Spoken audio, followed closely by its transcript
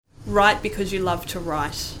write because you love to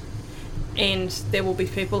write. And there will be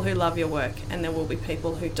people who love your work and there will be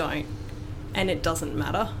people who don't. And it doesn't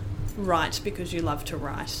matter. Write because you love to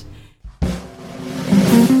write.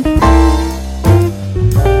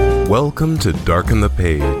 Welcome to Darken the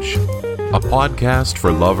Page, a podcast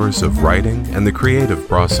for lovers of writing and the creative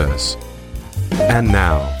process. And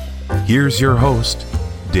now, here's your host,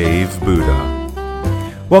 Dave Buddha.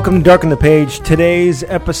 Welcome to Darken the Page. Today's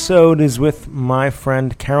episode is with my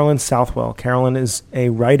friend Carolyn Southwell. Carolyn is a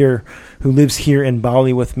writer who lives here in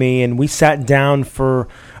Bali with me, and we sat down for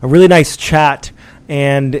a really nice chat.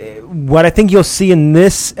 And what I think you'll see in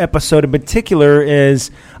this episode in particular is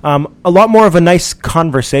a lot more of a nice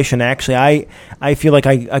conversation. Actually, I feel like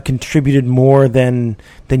I contributed more than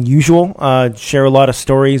usual. Share a lot of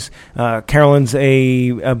stories. Carolyn's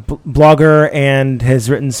a blogger and has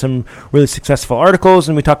written some really successful articles,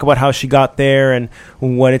 and we talk about how she got there and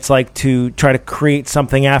what it's like to try to create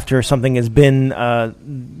something after something has been a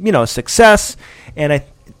success. And I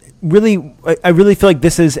really feel like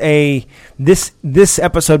this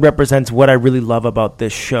episode represents what I really love about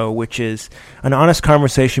this show, which is an honest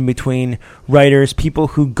conversation between writers, people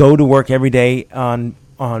who go to work every day on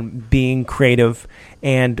being creative,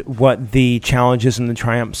 and what the challenges and the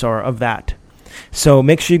triumphs are of that. So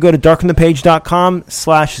make sure you go to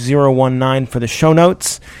darkenthepage.com/019 for the show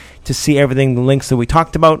notes to see everything, the links that we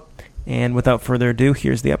talked about. And without further ado,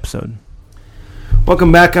 here's the episode.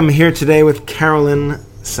 Welcome back. I'm here today with Carolyn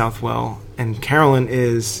Southwell, and Carolyn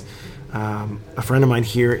is a friend of mine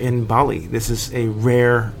here in Bali. This is a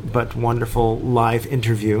rare but wonderful live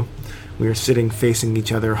interview. We are sitting facing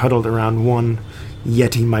each other, huddled around one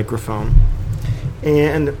Yeti microphone.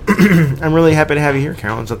 And I'm really happy to have you here,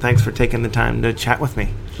 Carolyn, so thanks for taking the time to chat with me.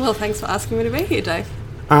 Well, thanks for asking me to be here, Dave.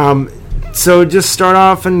 So just start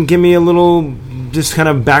off and give me a little just kind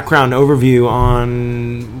of background overview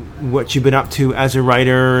on what you've been up to as a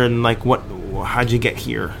writer and how'd you get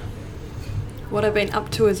here? What I've been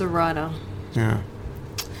up to as a writer? Yeah.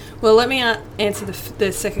 Well, let me answer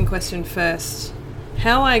the second question first.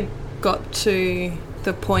 How I got to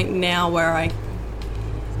the point now where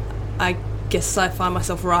I guess I find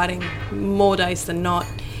myself writing more days than not.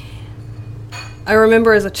 I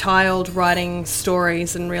remember as a child writing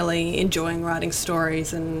stories and really enjoying writing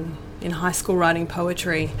stories, and in high school writing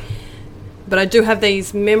poetry. But I do have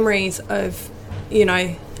these memories of,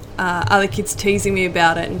 other kids teasing me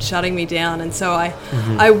about it and shutting me down. And so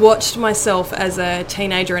I watched myself as a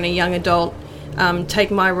teenager and a young adult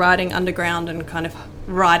take my writing underground and kind of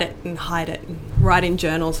write it and hide it and write in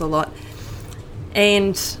journals a lot.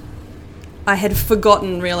 And I had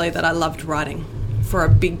forgotten really that I loved writing for a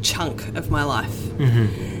big chunk of my life.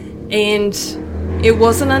 Mm-hmm. And it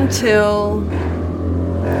wasn't until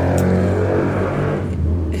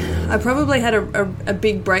I probably had a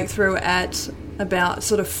big breakthrough at about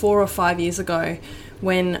sort of 4 or 5 years ago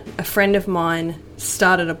when a friend of mine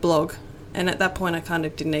started a blog. And at that point I kind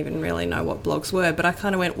of didn't even really know what blogs were, but I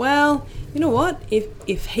kind of went, well, you know what?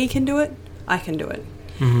 If he can do it, I can do it.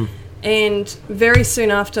 Mm-hmm. And very soon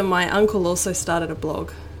after, my uncle also started a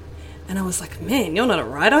blog. And I was like, man, you're not a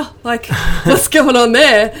writer? What's going on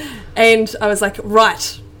there? And I was like,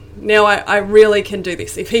 right, now I really can do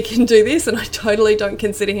this. If he can do this, and I totally don't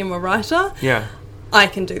consider him a writer, yeah, I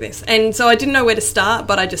can do this. And so I didn't know where to start,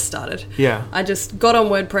 but I just started. Yeah. I just got on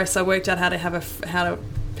WordPress. I worked out how to have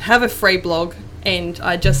a free blog, and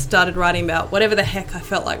I just started writing about whatever the heck I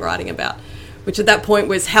felt like writing about, which at that point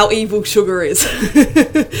was how evil sugar is.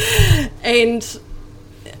 And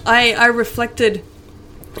I reflected,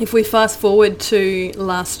 if we fast forward to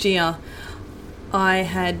last year, I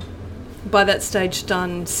had by that stage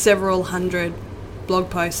done several hundred blog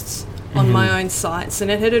posts on my own sites,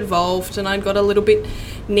 and it had evolved, and I'd got a little bit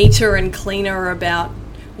neater and cleaner about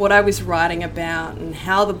what I was writing about and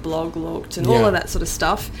how the blog looked and all of that sort of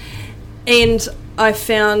stuff. And I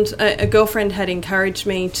found a girlfriend had encouraged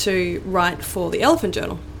me to write for the Elephant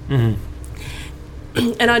Journal. Mm-hmm.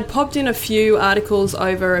 And I'd popped in a few articles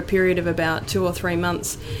over a period of about 2 or 3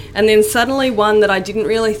 months, and then suddenly one that I didn't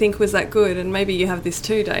really think was that good, and maybe you have this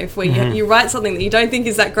too, Dave, where you write something that you don't think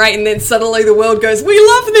is that great, and then suddenly the world goes, we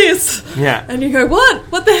love this! Yeah. And you go, what?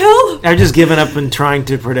 What the hell? I've just given up on trying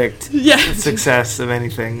to predict the success of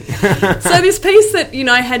anything. So this piece that,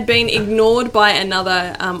 had been ignored by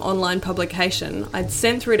another online publication, I'd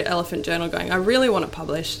sent through to Elephant Journal going, I really want it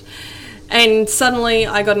published. And suddenly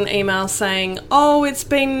I got an email saying,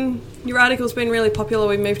 your article's been really popular,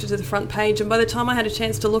 we moved it to the front page. And by the time I had a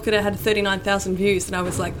chance to look at it, it had 39,000 views. And I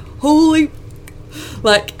was like, holy,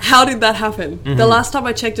 how did that happen? Mm-hmm. The last time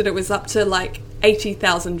I checked it, it was up to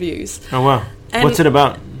 80,000 views. Oh, wow. And what's it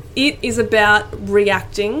about? It is about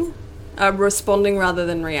reacting responding rather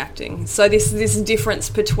than reacting. So this difference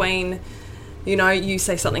between, you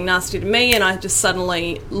say something nasty to me and I just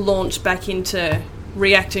suddenly launch back into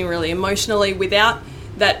reacting really emotionally without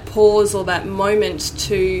that pause or that moment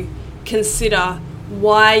to consider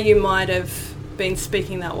why you might have been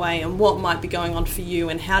speaking that way and what might be going on for you,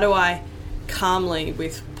 and how do I calmly,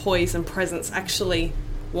 with poise and presence, actually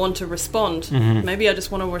want to respond. Maybe I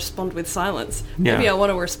just want to respond with silence. Maybe I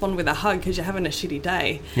want to respond with a hug because you're having a shitty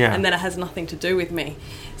day, and then it has nothing to do with me.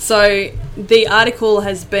 So the article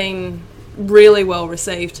has been really well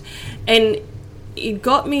received, and it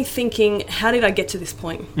got me thinking, how did I get to this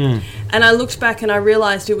point? And I looked back and I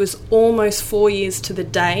realised it was almost 4 years to the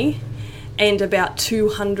day, and about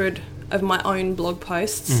 200 of my own blog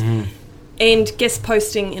posts, and guest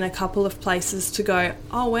posting in a couple of places to go,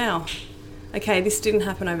 oh wow, okay, this didn't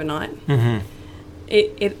happen overnight.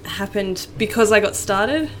 It happened because I got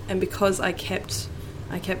started and because I kept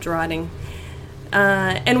writing.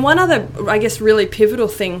 And one other, I guess, really pivotal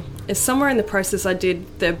thing is somewhere in the process I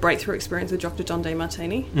did the breakthrough experience with Dr. John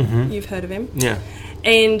DeMartini. You've heard of him? Yeah.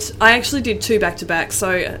 And I actually did 2 back-to-back, so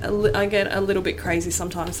I get a little bit crazy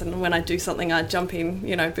sometimes, and when I do something I jump in,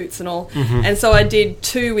 boots and all. And so I did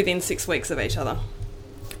 2 within 6 weeks of each other.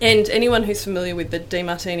 And anyone who's familiar with the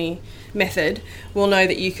DeMartini method will know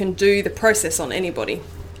that you can do the process on anybody.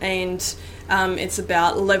 And it's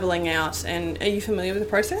about leveling out. And are you familiar with the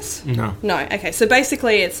process? No. No. Okay. So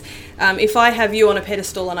basically it's if I have you on a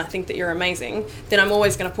pedestal and I think that you're amazing, then I'm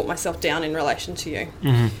always going to put myself down in relation to you.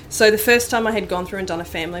 So the first time I had gone through and done a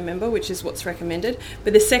family member, which is what's recommended.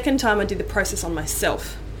 But the second time I did the process on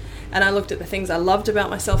myself. And I looked at the things I loved about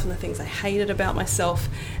myself and the things I hated about myself,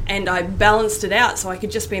 and I balanced it out so I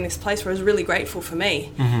could just be in this place where I was really grateful for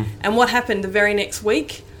me. And what happened the very next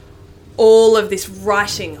week, all of this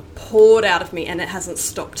writing poured out of me, and it hasn't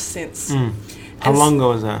stopped since. How long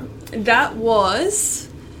ago was that? That was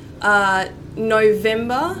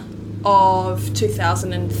November of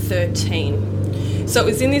 2013. So it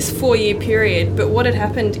was in this 4-year period, but what had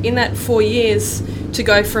happened in that 4 years to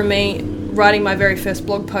go from me writing my very first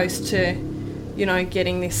blog post to,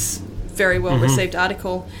 getting this very well-received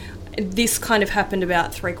article, this kind of happened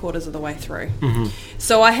about 3/4 of the way through.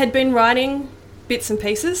 So I had been writing bits and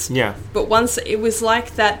pieces, but once it was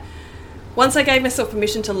like that, once I gave myself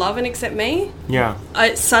permission to love and accept me,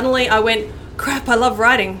 I went, crap, I love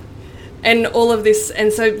writing. And all of this,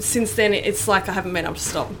 and so since then, it's like I haven't been able to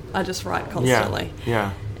stop. I just write constantly.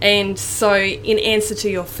 And so in answer to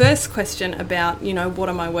your first question about, what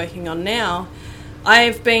am I working on now, I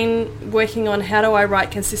have been working on how do I write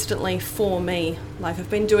consistently for me. Like I've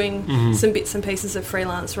been doing some bits and pieces of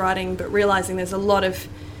freelance writing, but realising there's a lot of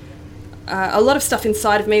stuff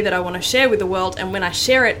inside of me that I want to share with the world, and when I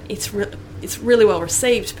share it, it's really well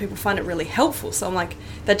received. People find it really helpful, so I'm like,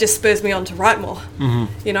 that just spurs me on to write more.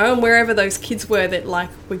 And wherever those kids were that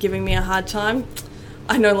were giving me a hard time,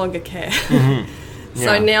 I no longer care.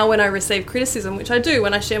 So now when I receive criticism, which I do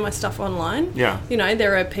when I share my stuff online,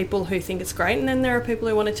 there are people who think it's great, and then there are people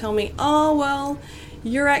who want to tell me, oh, well,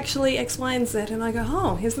 you're actually X, Y, and Z, and I go,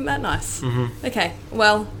 oh, isn't that nice? Okay,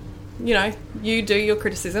 well, you do your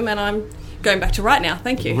criticism, and I'm going back to write now.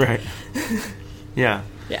 Thank you. Right. Yeah.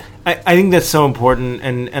 I think that's so important,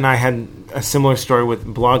 and I had a similar story with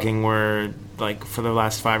blogging where, for the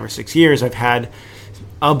last 5 or 6 years, I've had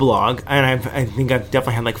a blog, and I think I've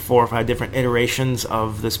definitely had 4 or 5 different iterations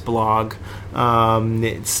of this blog.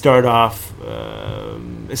 It started off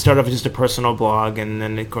as just a personal blog, and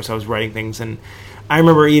then of course I was writing things, and I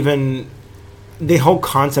remember even the whole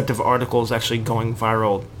concept of articles actually going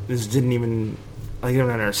viral. I didn't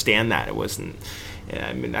understand that. It wasn't.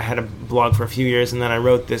 I mean, I had a blog for a few years, and then I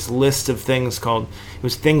wrote this list of things it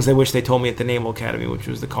was things I wish they told me at the Naval Academy, which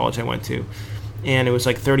was the college I went to. And it was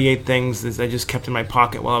 38 things that I just kept in my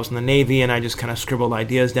pocket while I was in the Navy, and I just kind of scribbled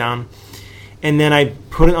ideas down. And then I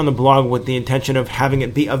put it on the blog with the intention of having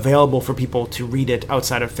it be available for people to read it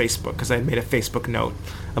outside of Facebook, because I had made a Facebook note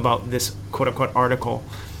about this quote-unquote article.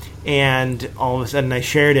 And all of a sudden I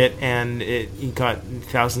shared it, and it got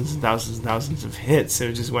thousands and thousands and thousands of hits.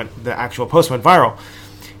 It just the actual post went viral.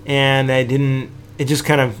 And I didn't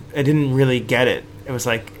really get it. It was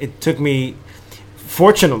it took me...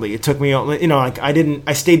 Fortunately, it took me,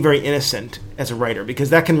 I stayed very innocent as a writer, because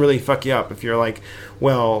that can really fuck you up if you're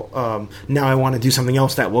now I want to do something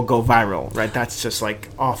else that will go viral, right? That's just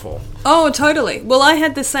awful. Oh, totally. Well, I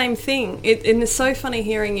had the same thing. And it's so funny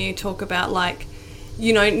hearing you talk about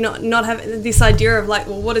not having this idea of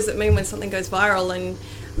well, what does it mean when something goes viral? And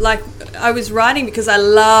I was writing because I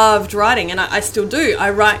loved writing, and I still do.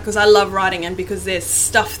 I write because I love writing, and because there's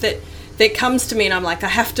stuff that comes to me, and I'm I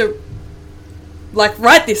have to like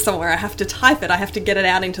write this somewhere. I have to type it. I have to get it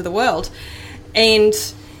out into the world. And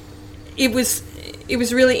it was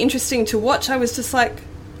really interesting to watch. I was just like,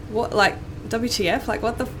 what, like, WTF? Like,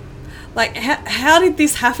 what the, like, how did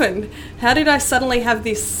this happen? How did I suddenly have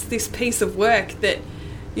this piece of work that,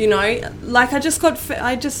 you know, like I just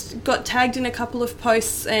got tagged in a couple of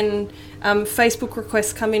posts, and Facebook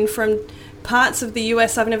requests come in from parts of the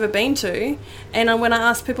US I've never been to, and when I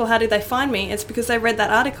ask people how did they find me, it's because they read that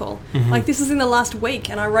article. Like, this is in the last week,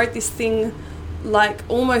 and I wrote this thing like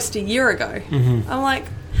almost a year ago. I'm like,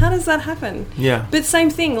 how does that happen? Yeah. But same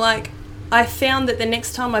thing, like, I found that the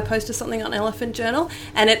next time I posted something on Elephant Journal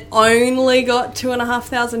and it only got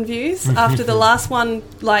 2,500 views after the last one,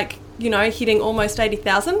 like, you know, hitting almost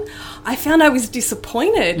 80,000, I found I was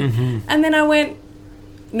disappointed. And then I went,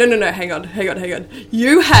 no, hang on.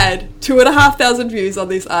 You had 2,500 views on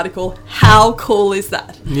this article. How cool is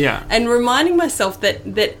that? Yeah. And reminding myself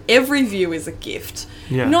that every view is a gift.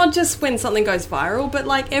 Yeah. Not just when something goes viral, but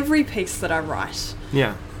like every piece that I write.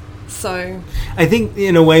 Yeah. So I think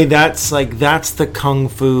in a way that's the kung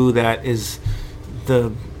fu that is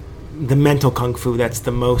the mental kung fu that's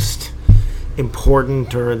the most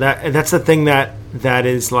important, or that's the thing that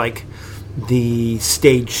is like the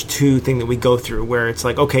stage 2 thing that we go through, where it's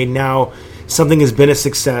like, okay, now something has been a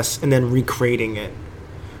success and then recreating it.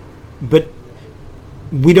 But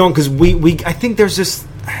we don't, because I think there's this,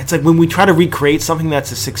 it's like when we try to recreate something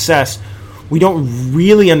that's a success, we don't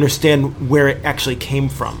really understand where it actually came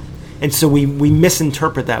from. And so we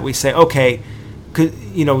misinterpret that. We say, okay,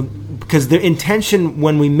 because the intention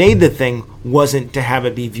when we made the thing wasn't to have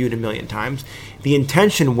it be viewed 1 million times. The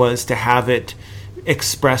intention was to have it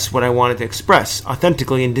express what I wanted to express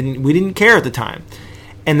authentically, and we didn't care at the time.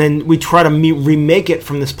 And then we try to remake it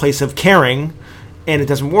from this place of caring, and it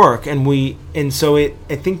doesn't work. And so I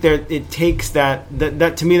think it takes that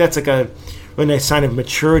to me, that's like a really nice sign of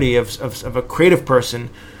maturity of a creative person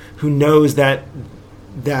who knows that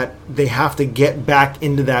they have to get back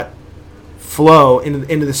into that flow,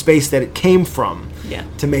 into the space that it came from,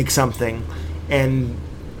 to make something.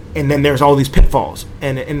 And then there's all these pitfalls,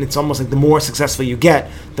 and it's almost like the more successful you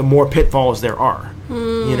get, the more pitfalls there are.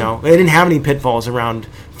 You know, I didn't have any pitfalls around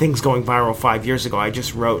things going viral 5 years ago. I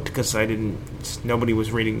just wrote because nobody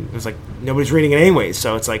was reading. It was like nobody's reading it anyways,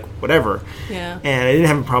 so it's like whatever. Yeah. And I didn't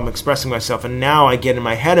have a problem expressing myself. And now I get in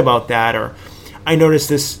my head about that, or I notice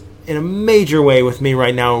this in a major way with me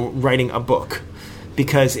right now writing a book,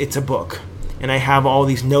 because it's a book, and I have all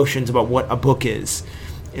these notions about what a book is.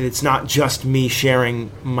 And it's not just me sharing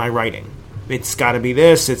my writing. It's got to be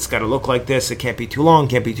this. It's got to look like this. It can't be too long.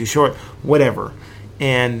 Can't be too short. Whatever.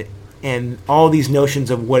 And all these notions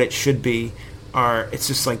of what it should be it's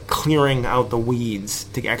just like clearing out the weeds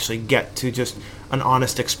to actually get to just an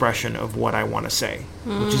honest expression of what I want to say,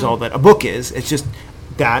 which is all that a book is. It's just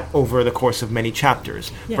that over the course of many chapters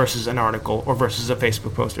versus an article, or versus a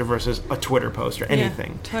Facebook post, or versus a Twitter post, or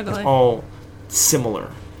anything. Yeah, totally. It's all similar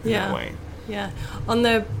in that way. Yeah. On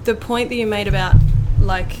the point that you made about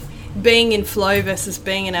like being in flow versus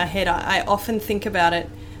being in our head, I often think about it,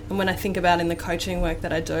 and when I think about in the coaching work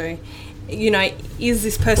that I do, you know, is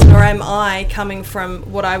this person, or am I coming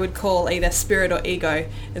from what I would call either spirit or ego?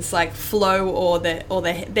 It's like flow or the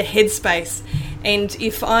headspace. And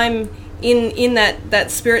if I'm in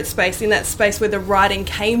that spirit space, in that space where the writing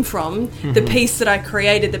came from, the piece that I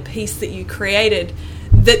created, the piece that you created,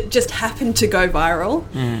 that just happened to go viral,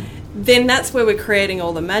 then that's where we're creating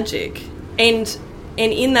all the magic. And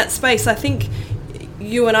in that space, I think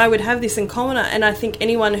you and I would have this in common, and I think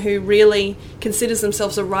anyone who really considers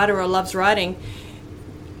themselves a writer or loves writing,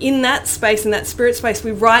 in that space, in that spirit space,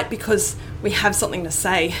 we write because we have something to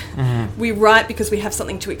say. We write because we have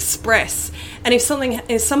something to express. And if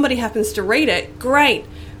somebody happens to read it, great.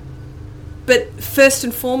 But first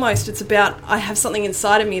and foremost, it's about, I have something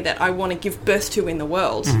inside of me that I want to give birth to in the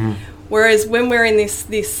world. Whereas when we're in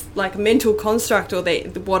this like mental construct, or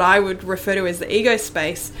what I would refer to as the ego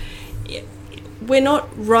space, we're not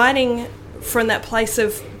writing from that place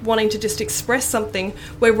of wanting to just express something.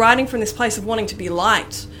 We're writing from this place of wanting to be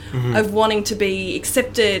liked, of wanting to be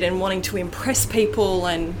accepted, and wanting to impress people.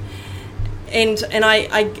 And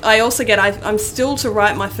I also get, I'm still to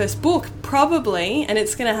write my first book, probably, and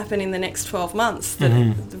it's going to happen in the next 12 months, that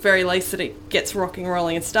at the very least that it gets rocking,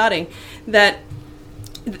 rolling and starting. That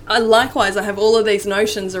likewise, I have all of these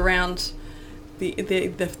notions around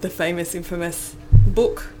the famous, infamous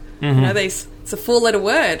book. You know, it's a 4-letter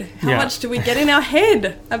word. How much do we get in our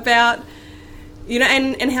head about, you know,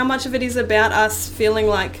 and how much of it is about us feeling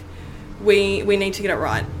like we need to get it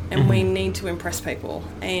right, and we need to impress people,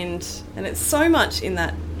 and it's so much in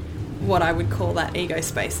that, what I would call that ego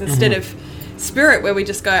space, instead of spirit where we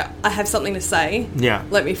just go, I have something to say. Yeah.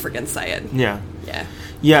 Let me friggin' say it. Yeah. Yeah.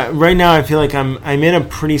 Yeah. Right now, I feel like I'm in a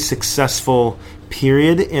pretty successful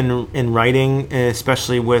period in writing,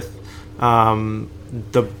 especially with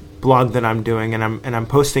the blog that I'm doing, and I'm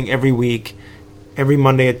posting every week, every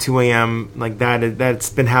Monday at 2 a.m. like that. That's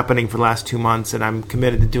been happening for the last 2 months, and I'm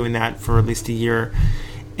committed to doing that for at least a year.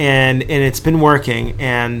 And it's been working,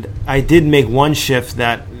 and I did make one shift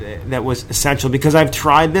that was essential because I've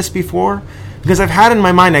tried this before, because I've had in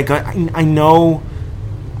my mind, I know,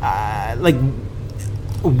 like,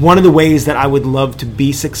 one of the ways that I would love to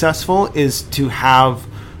be successful is to have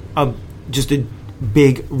just a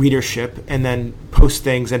big readership and then post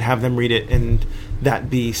things and have them read it, and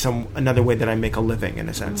that be another way that I make a living, in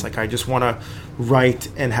a sense. Like, I just want to write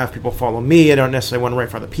and have people follow me. I don't necessarily want to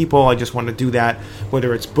write for other people. I just want to do that,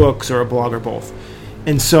 whether it's books or a blog or both.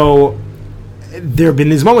 And so there have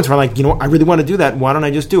been these moments where I'm like, I really want to do that. Why don't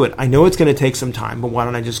I just do it? I know it's going to take some time, but why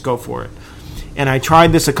don't I just go for it? And I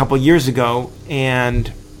tried this a couple years ago,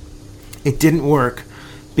 and it didn't work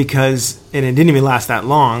and it didn't even last that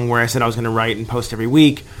long, where I said I was going to write and post every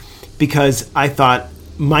week, because I thought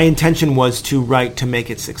my intention was to write to make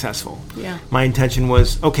it successful. Yeah. My intention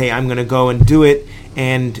was, okay, I'm going to go and do it,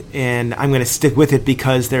 and I'm going to stick with it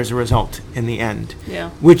because there's a result in the end. Yeah.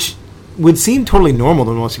 Which would seem totally normal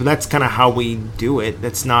to most people. That's kind of how we do it.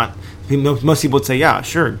 That's not... Most people would say, yeah,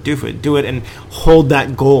 sure, do it, and hold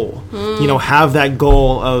that goal. Have that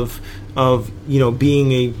goal of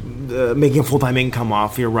being making a full-time income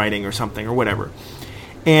off your writing or something or whatever.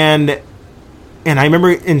 And I remember,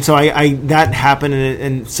 and so I that happened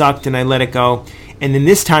and it sucked, and I let it go. And then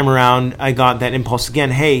this time around, I got that impulse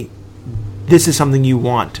again. Hey, this is something you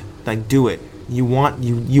want. Like, do it. You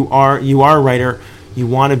are a writer. You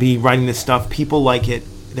want to be writing this stuff. People like it.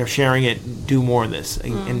 They're sharing it. Do more of this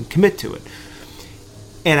and commit to it.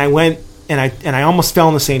 And I went and I almost fell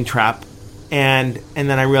in the same trap. And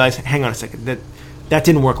then I realized, hang on a second, that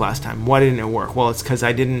didn't work last time. Why didn't it work? Well, it's because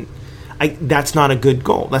that's not a good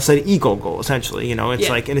goal. That's an ego goal, essentially. It's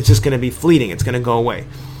like, and it's just going to be fleeting. It's going to go away.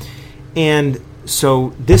 And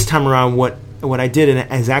so this time around, what I did, and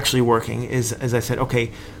is actually working, is, as I said,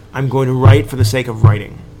 okay, I'm going to write for the sake of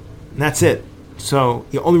writing. And that's it. So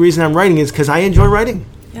the only reason I'm writing is because I enjoy writing.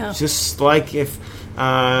 Yeah. It's just like if,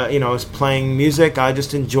 I was playing music, I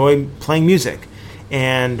just enjoy playing music.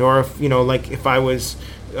 Or if I was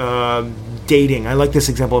dating. I like this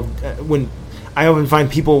example of when I often find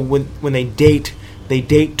people when they date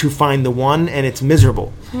to find the one, and it's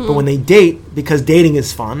miserable. But when they date, because dating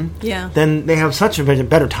is fun, then they have such a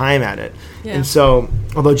better time at it. Yeah. And so,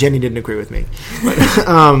 although Jenny didn't agree with me, but,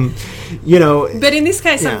 But in this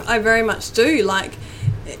case, I very much do. Like,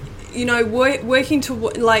 working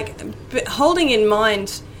to, but holding in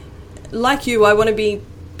mind, like you, I want to be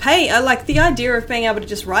paid. I like the idea of being able to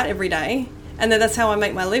just write every day, and that's how I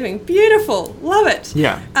make my living. Beautiful. Love it.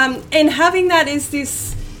 Yeah. And having that is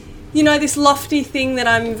this, this lofty thing that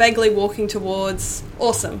I'm vaguely walking towards.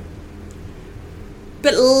 Awesome.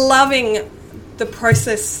 But loving the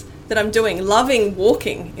process that I'm doing, loving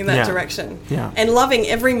walking in that direction, and loving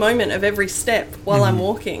every moment of every step while I'm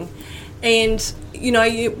walking. And,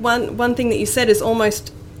 one thing that you said is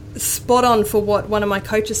almost spot on for what one of my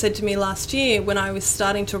coaches said to me last year when I was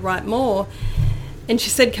starting to write more. And she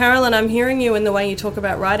said, Carolyn, I'm hearing you in the way you talk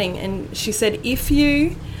about writing. And she said, if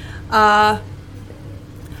you are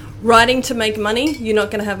writing to make money, you're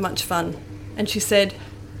not going to have much fun. And she said,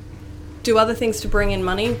 do other things to bring in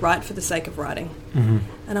money, write for the sake of writing. Mm-hmm.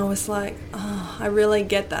 And I was like, oh, I really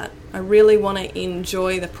get that. I really want to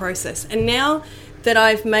enjoy the process. And now that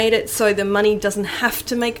I've made it so the money doesn't have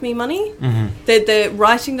to make me money, that the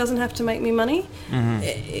writing doesn't have to make me money,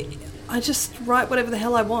 I just write whatever the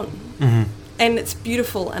hell I want. And it's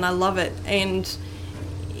beautiful, and I love it. And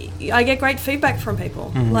I get great feedback from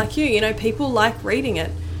people like you. People like reading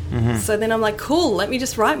it. So then I'm like, cool, let me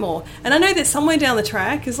just write more. And I know that somewhere down the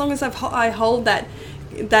track, as long as I hold that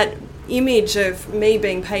image of me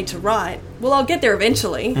being paid to write, well, I'll get there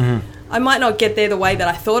eventually. I might not get there the way that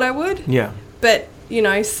I thought I would. Yeah. But,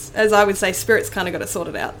 as I would say, spirit's kind of got it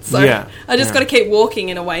sorted out. So I just got to keep walking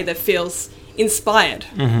in a way that feels inspired,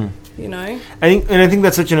 I think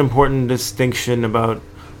that's such an important distinction about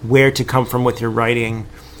where to come from with your writing.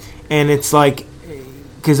 And it's like,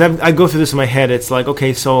 because I go through this in my head, it's like,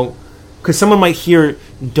 okay, so, because someone might hear,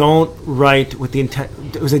 don't write with the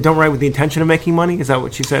intention of making money? Is that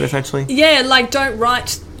what she said, essentially? Yeah, like, don't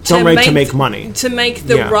write to make money. To make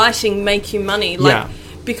the writing make you money. Like,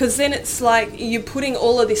 because then it's like you're putting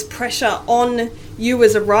all of this pressure on you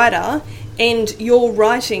as a writer, and you're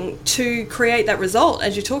writing to create that result,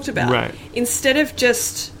 as you talked about. Right. Instead of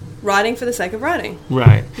just writing for the sake of writing.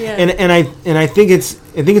 Right. Yeah. And I think it's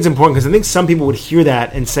important because I think some people would hear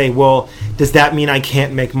that and say, well, does that mean I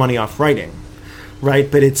can't make money off writing? Right?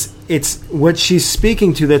 But it's what she's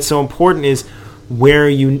speaking to that's so important is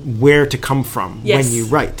where to come from when you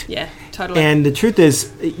write. Yeah, totally. And the truth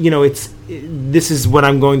is, this is what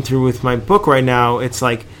I'm going through with my book right now. It's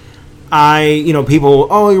like people,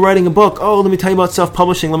 oh, you're writing a book. Oh, let me tell you about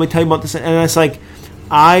self-publishing. Let me tell you about this. And it's like,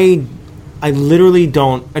 I literally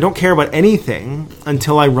don't care about anything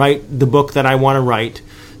until I write the book that I want to write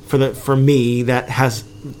for me that has,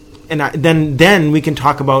 and then we can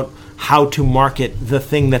talk about how to market the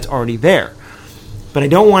thing that's already there. But I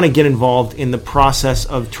don't want to get involved in the process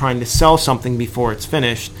of trying to sell something before it's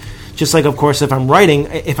finished. Just like, of course, if I'm writing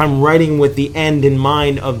with the end in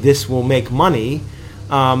mind of this will make money,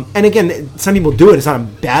 and again, some people do it. It's not a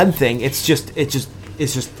bad thing. It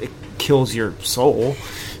kills your soul.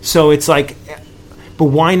 So it's like, but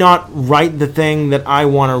why not write the thing that I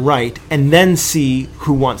want to write and then see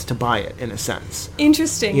who wants to buy it, in a sense?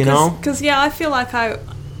 Interesting. Because, I feel like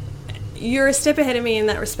you're a step ahead of me in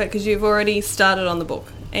that respect because you've already started on the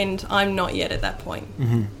book and I'm not yet at that point.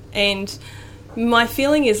 Mm-hmm. And my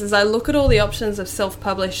feeling is, as I look at all the options of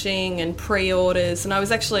self-publishing and pre-orders, and I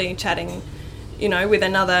was actually chatting, with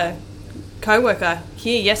another co-worker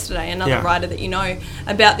here yesterday, another writer that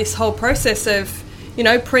about this whole process of,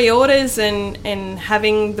 pre-orders and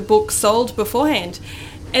having the book sold beforehand.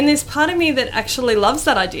 And there's part of me that actually loves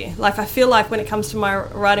that idea. Like, I feel like when it comes to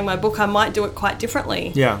writing my book, I might do it quite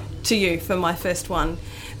differently to you for my first one.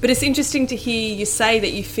 But it's interesting to hear you say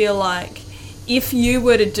that you feel like if you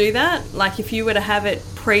were to do that, like if you were to have it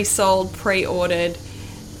pre-sold, pre-ordered,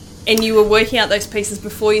 and you were working out those pieces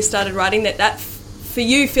before you started writing, that for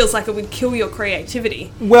you feels like it would kill your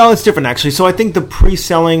creativity. Well, it's different, actually. So I think the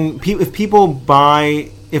pre-selling, if people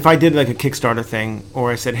buy, if I did like a Kickstarter thing,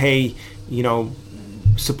 or I said, hey,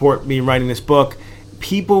 support me writing this book,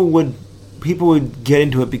 people would get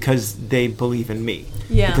into it because they believe in me.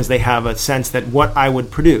 Yeah. Because they have a sense that what I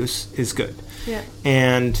would produce is good. Yeah.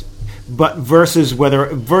 But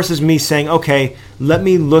versus me saying, okay, let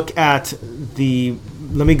me go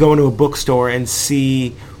into a bookstore and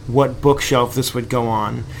see what bookshelf this would go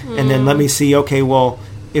on. And then let me see, okay, well,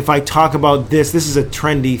 if I talk about this is a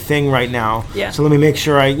trendy thing right now. Yeah. So let me make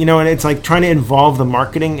sure and it's like trying to involve the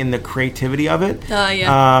marketing and the creativity of it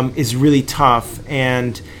is really tough.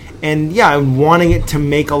 And wanting it to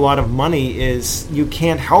make a lot of money is, you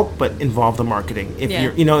can't help but involve the marketing if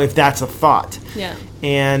you're, if that's a thought. Yeah.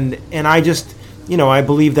 And I just, I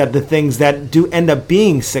believe that the things that do end up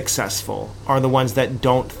being successful are the ones that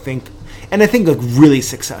don't think, and I think like really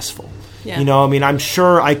successful. Yeah. I'm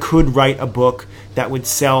sure I could write a book that would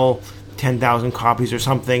sell 10,000 copies or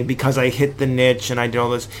something because I hit the niche and I did all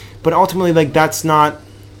this. But ultimately, like, that's not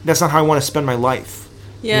how I want to spend my life.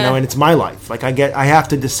 Yeah. And it's my life. Like, I have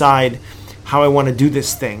to decide how I want to do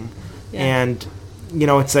this thing. Yeah. And,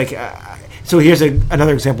 it's like, so here's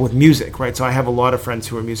another example with music, right? So I have a lot of friends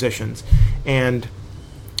who are musicians, and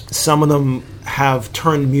some of them have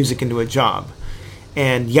turned music into a job.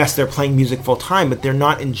 And yes, they're playing music full time, but they're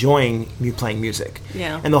not enjoying playing music.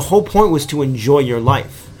 Yeah. And the whole point was to enjoy your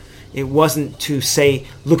life. It wasn't to say,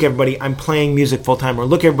 look, everybody, I'm playing music full time, or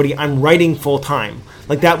look, everybody, I'm writing full time.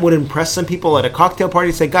 Like, that would impress some people at a cocktail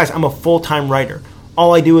party. Say, guys, I'm a full time writer.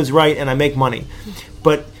 All I do is write and I make money.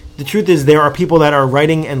 But the truth is, there are people that are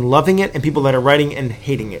writing and loving it, and people that are writing and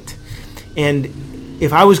hating it. And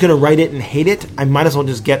if I was going to write it and hate it, I might as well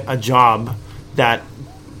just get a job that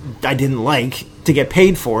I didn't like to get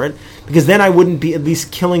paid for it, because then I wouldn't be at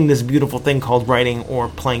least killing this beautiful thing called writing or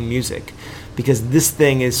playing music, because this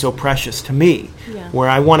thing is so precious to me, where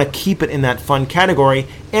I want to keep it in that fun category.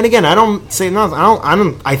 And again, I don't say no.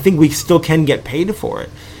 I think we still can get paid for it,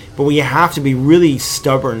 but we have to be really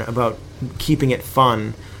stubborn about keeping it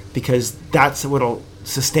fun, because that's what'll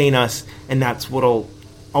sustain us, and that's what'll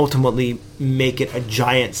ultimately make it a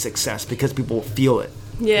giant success, because people will feel it.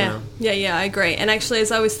 Yeah, I agree. And actually,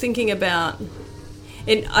 as I was thinking about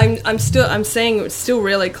it, I'm seeing still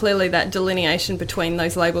really clearly that delineation between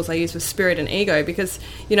those labels I use with spirit and ego, because,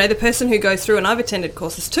 the person who goes through, and I've attended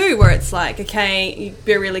courses too, where it's like, okay, you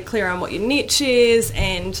be really clear on what your niche is,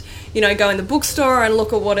 and, go in the bookstore and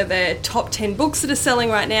look at what are the top 10 books that are selling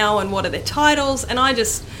right now and what are their titles. And I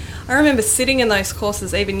remember sitting in those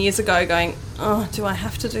courses even years ago going, oh, do I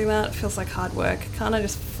have to do that? It feels like hard work. Can't I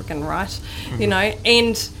just freaking write?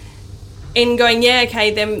 Mm-hmm. And going, yeah,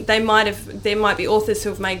 okay, there might be authors who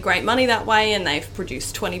have made great money that way, and they've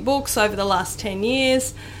produced 20 books over the last 10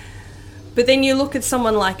 years. But then you look at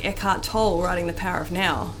someone like Eckhart Tolle writing The Power of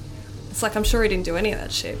Now, It's like, I'm sure he didn't do any of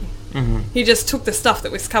that shit. Mm-hmm. He just took the stuff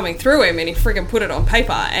that was coming through him and he friggin' put it on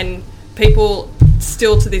paper, and people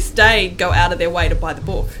still to this day go out of their way to buy the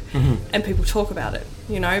book, and people talk about it.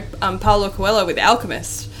 You know, Paulo Coelho with The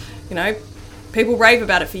Alchemist, you know, people rave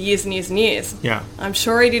about it for years and years and years. Yeah. I'm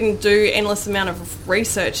sure he didn't do endless amount of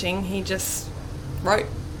researching. He just wrote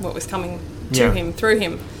what was coming to him, through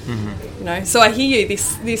him. You know, so I hear you,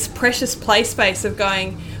 this precious play space of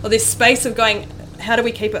going, or this space of going, how do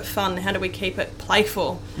we keep it fun? How do we keep it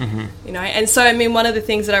playful? You know, and so, I mean, one of the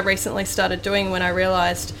things that I recently started doing when I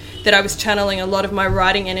realised that I was channeling a lot of my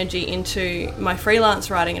writing energy into my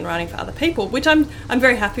freelance writing and writing for other people, which I'm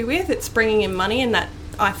very happy with. It's bringing in money, and that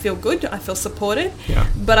I feel good. I feel supported. Yeah.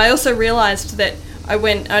 But I also realised that I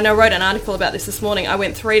went, and I wrote an article about this morning, I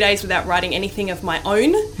went 3 days without writing anything of my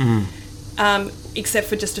own, except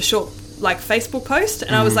for just a short, like, Facebook post.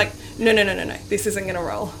 And I was like, no, this isn't going to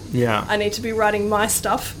roll. Yeah. I need to be writing my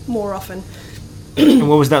stuff more often. And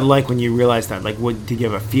what was that like when you realized that? Like, did you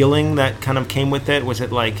have a feeling that kind of came with it? Was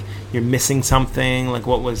it like you're missing something? Like,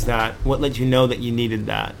 what was that? What let you know that you needed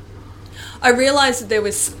that? I realized that there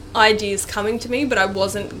was ideas coming to me, but I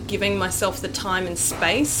wasn't giving myself the time and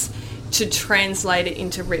space to translate it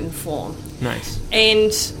into written form. Nice.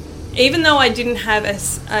 And even though I didn't have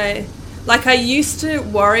like, I used to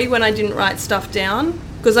worry when I didn't write stuff down,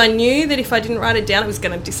 because I knew that if I didn't write it down, it was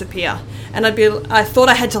going to disappear. And I thought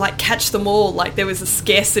I had to, like, catch them all, like there was a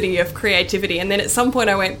scarcity of creativity. And then at some point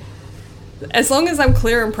I went, as long as I'm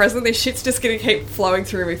clear and present, this shit's just going to keep flowing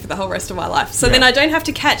through me for the whole rest of my life. So then I don't have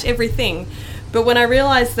to catch everything. But when I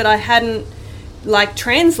realised that I hadn't, like,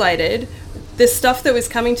 translated the stuff that was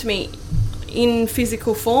coming to me in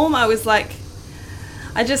physical form, I was like,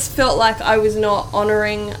 I just felt like I was not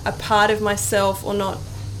honouring a part of myself, or not,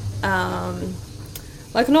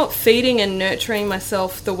 like, not feeding and nurturing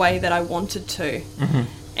myself the way that I wanted to.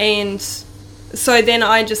 And so then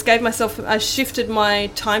I just gave myself, I shifted my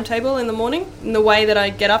timetable in the morning in the way that I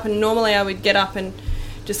get up. And normally I would get up and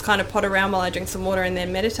just kind of pot around while I drink some water and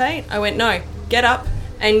then meditate. I went, no, get up,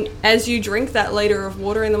 and as you drink that liter of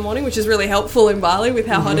water in the morning, which is really helpful in Bali with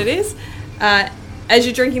how hot it is, as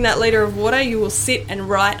you're drinking that liter of water, you will sit and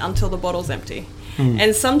write until the bottle's empty.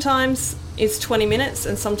 And sometimes it's 20 minutes,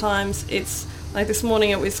 and sometimes it's, like this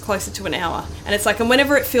morning, it was closer to an hour. And it's like, and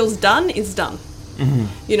whenever it feels done, it's done.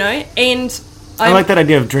 You know? And I like that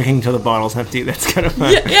idea of drinking till the bottle's empty. That's kind of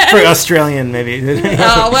for Australian, maybe.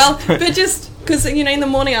 Well, but just because, you know, in the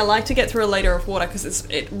morning I like to get through a liter of water, because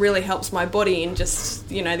it really helps my body in just,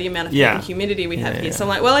 you know, the amount of heat and humidity we have here. So I'm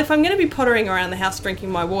like, well, if I'm going to be pottering around the house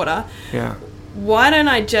drinking my water, why don't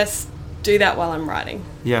I just do that while I'm writing?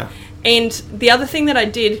 Yeah. And the other thing that I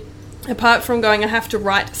did, apart from going, I have to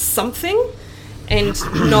write something, and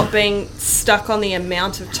not being stuck on the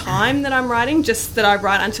amount of time that I'm writing, just that I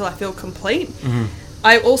write until I feel complete.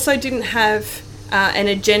 I also didn't have an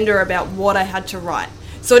agenda about what I had to write.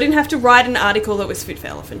 So I didn't have to write an article that was fit for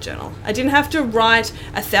Elephant Journal. I didn't have to write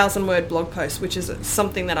 1,000-word blog post, which is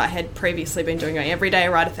something that I had previously been doing. Every day I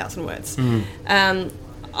write 1,000 words.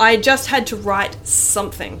 I just had to write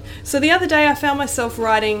something. So the other day I found myself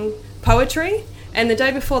writing poetry, and the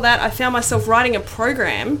day before that I found myself writing a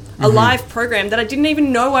program, a live program that I didn't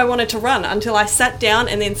even know I wanted to run until I sat down,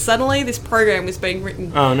 and then suddenly this program was being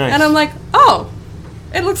written. Oh, nice. And I'm like, oh,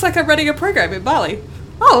 it looks like I'm running a program in Bali.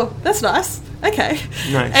 Oh, that's nice. Okay.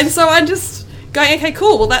 Nice. And so I'm just going, okay,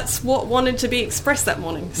 cool. Well, that's what wanted to be expressed that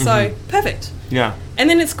morning. So perfect. Yeah. And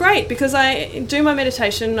then it's great because I do my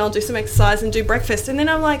meditation and I'll do some exercise and do breakfast. And then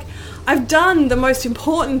I'm like, I've done the most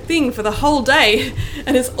important thing for the whole day,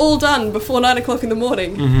 and it's all done before 9 o'clock in the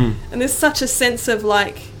morning. And there's such a sense of,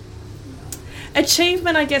 like,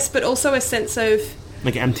 achievement, I guess, but also a sense of...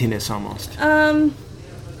 like emptiness almost.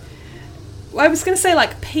 I was going to say,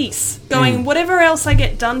 like, peace. Going, whatever else I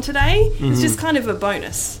get done today is just kind of a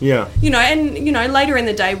bonus. Yeah. You know, and, you know, later in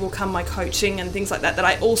the day will come my coaching and things like that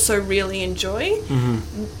I also really enjoy.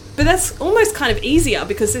 But that's almost kind of easier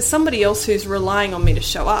because there's somebody else who's relying on me to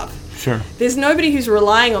show up. Sure. There's nobody who's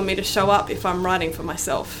relying on me to show up if I'm writing for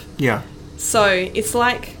myself. Yeah. So it's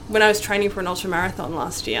like when I was training for an ultramarathon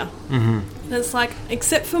last year. And it's like,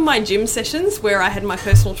 except for my gym sessions where I had my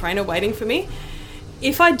personal trainer waiting for me,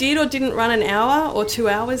 if I did or didn't run an hour or 2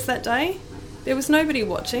 hours that day, there was nobody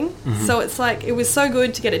watching. So it's like, it was so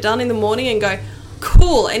good to get it done in the morning and go,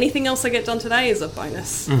 cool, anything else I get done today is a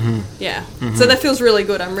bonus. Yeah. So that feels really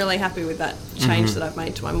good. I'm really happy with that change that I've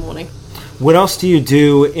made to my morning. What else do you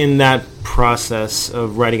do in that process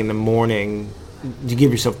of writing in the morning? Do you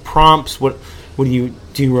give yourself prompts? What do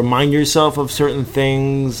you remind yourself of certain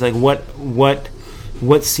things? Like what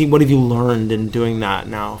have you learned in doing that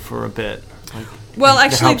now for a bit? Well,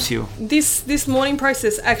 that actually, helps you? this morning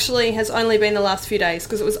process actually has only been the last few days,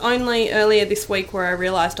 because it was only earlier this week where I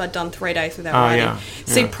realised I'd done 3 days without writing. Yeah.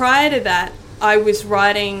 See, prior to that, I was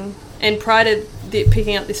writing, and prior to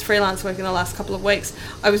picking up this freelance work in the last couple of weeks,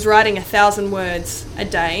 I was writing 1,000 words a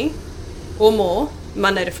day or more,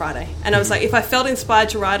 Monday to Friday. And I was like, if I felt inspired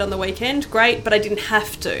to write on the weekend, great, but I didn't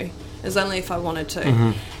have to. It was only if I wanted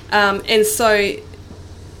to. And so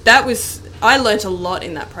that was... I learnt a lot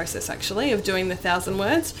in that process, actually, of doing the 1,000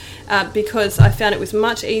 words, because I found it was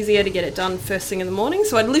much easier to get it done first thing in the morning.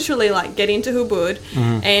 So I'd literally get into Ubud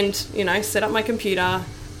and, set up my computer,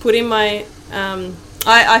 put in my...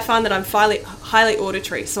 I find that I'm highly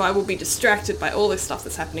auditory, so I will be distracted by all this stuff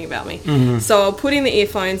that's happening about me. So I'll put in the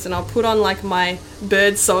earphones and I'll put on my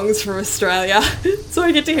bird songs from Australia, so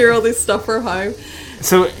I get to hear all this stuff from home.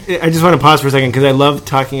 So I just want to pause for a second, because I love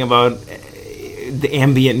talking about the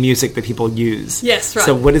ambient music that people use. Yes, right.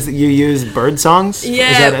 So what is it you use? Bird songs?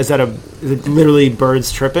 Yeah. Is it literally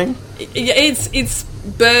birds chirping? Yeah, it's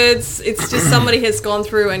birds. It's just somebody has gone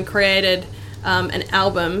through and created an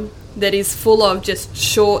album that is full of just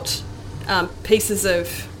short pieces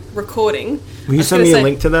of recording. Will you send me a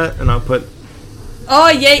link to that, and I'll put... Oh,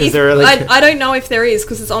 yeah. Is there a link? I don't know if there is,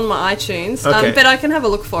 because it's on my iTunes. Okay. But I can have a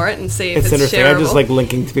look for it and see if it's interesting. shareable. I'm just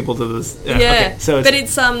linking to people to this. Yeah. Okay. So but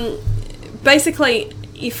it's basically,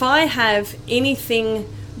 if I have anything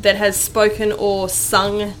that has spoken or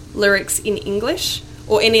sung lyrics in English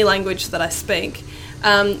or any language that I speak,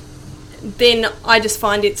 then I just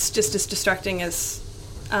find it's just as distracting as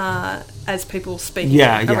people speaking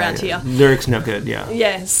around here. Lyrics no good, yeah.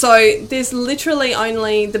 Yeah, so there's literally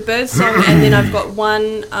only the bird song, and then I've got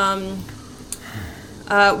one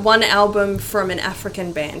album from an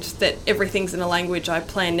African band that everything's in a language I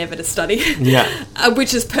plan never to study. Yeah.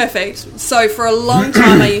 Which is perfect. So for a long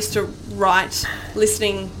time I used to write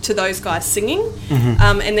listening to those guys singing,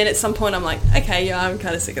 and then at some point I'm like, okay, yeah, I'm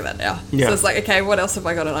kind of sick of that now. Yeah. So it's like, okay, what else have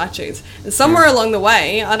I got on iTunes? And somewhere along the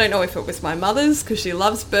way, I don't know if it was my mother's, because she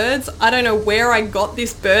loves birds, I don't know where I got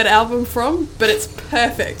this bird album from, but it's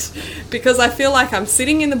perfect, because I feel like I'm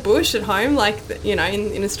sitting in the bush at home,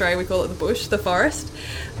 in Australia we call it the bush, the forest,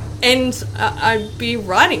 and I'd be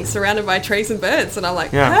writing surrounded by trees and birds, and I'm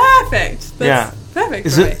like, perfect. That's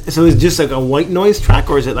perfect. So is it just a white noise track,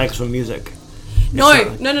 or is it actual music? No.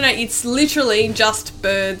 It's literally just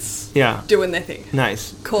birds doing their thing.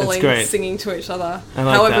 Nice. Calling, singing to each other,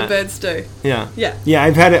 however birds do. Yeah.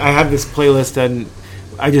 I have this playlist, and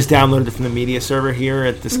I just downloaded it from the media server here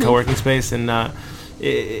at this co-working space, and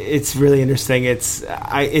it's really interesting.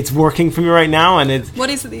 It's working for me right now, and it's... What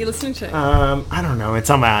is it that you're listening to? I don't know. It's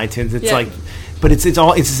on my iTunes. It's but it's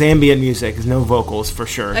just ambient music. There's no vocals for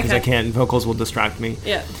sure, because vocals will distract me.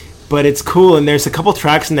 Yeah. But it's cool, and there's a couple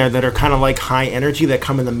tracks in there that are kind of like high energy that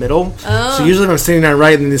come in the middle. Oh. So usually when I'm sitting there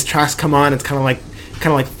writing, and these tracks come on, it's kind of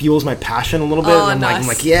like fuels my passion a little bit. Oh, and nice. I'm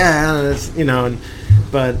like,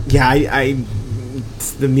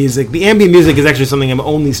 the music, the ambient music is actually something I've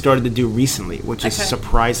only started to do recently, which is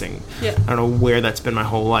surprising. Yeah. I don't know where that's been my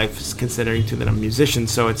whole life, considering that I'm a musician.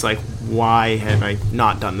 So it's like, why have I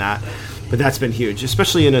not done that? But that's been huge,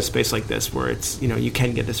 especially in a space like this where it's, you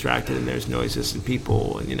can get distracted and there's noises and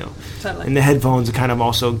people and, totally. And the headphones kind of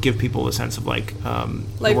also give people a sense of you're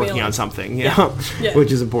working on something,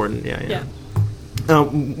 which is important. Yeah.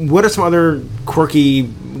 What are some other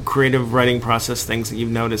quirky creative writing process things that you've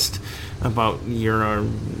noticed about your,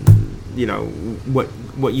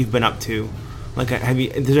 what you've been up to? Is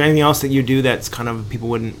there anything else that you do that's kind of people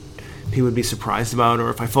would be surprised about? Or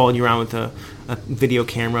if I followed you around with a video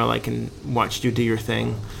camera, and watched you do your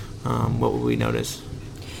thing, what would we notice?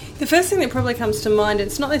 The first thing that probably comes to mind,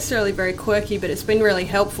 it's not necessarily very quirky, but it's been really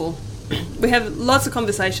helpful. We have lots of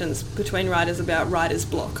conversations between writers about writer's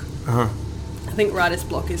block. I think writer's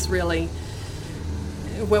block is really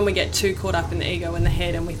when we get too caught up in the ego and the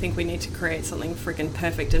head, and we think we need to create something freaking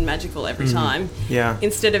perfect and magical every time,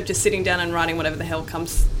 instead of just sitting down and writing whatever the hell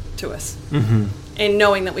comes to us. And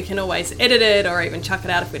knowing that we can always edit it or even chuck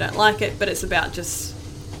it out if we don't like it, but it's about just,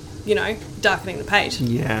 darkening the page,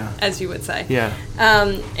 as you would say,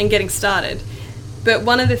 and getting started. But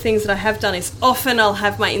one of the things that I have done is often I'll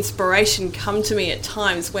have my inspiration come to me at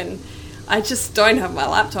times when I just don't have my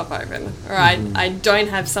laptop open, or I don't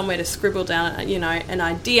have somewhere to scribble down, an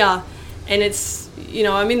idea, and it's,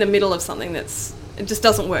 I'm in the middle of something it just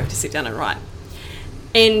doesn't work to sit down and write.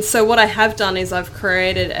 And so what I have done is I've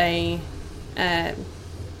created a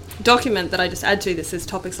document that I just add to that says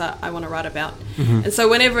topics I want to write about. And so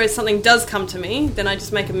whenever something does come to me, then I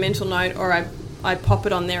just make a mental note, or I pop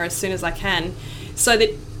it on there as soon as I can, so that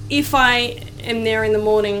if I am there in the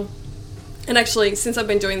morning And actually, since I've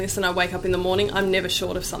been doing this and I wake up in the morning, I'm never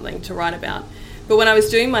short of something to write about. But when I was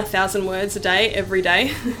doing my 1,000 words a day, every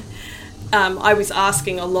day, I was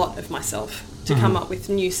asking a lot of myself to come up with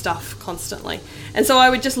new stuff constantly. And so I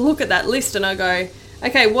would just look at that list and I go,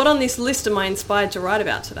 okay, what on this list am I inspired to write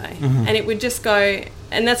about today? And it would just go,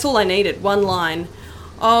 and that's all I needed, one line.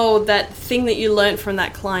 Oh, that thing that you learned from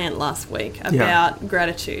that client last week about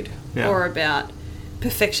gratitude or about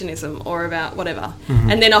perfectionism or about whatever.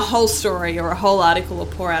 And then a whole story or a whole article will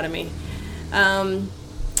pour out of me.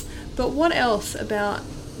 But what else about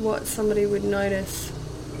what somebody would notice?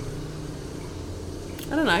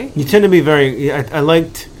 I don't know. You tend to be very... I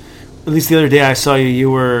liked... At least the other day I saw you. You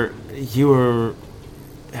were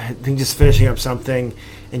I think just finishing up something,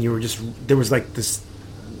 and you were just... There was like this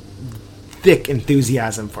thick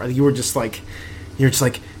enthusiasm for it. You were just like... You're just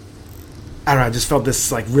like... I don't know. I just felt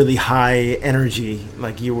this like really high energy.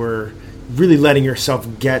 Like you were really letting yourself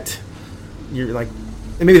get... You're like...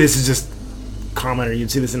 And maybe this is just common, or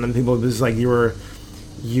you'd see this in other people. It was like you were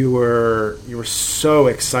so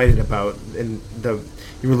excited about, and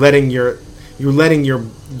you were letting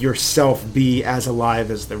yourself be as alive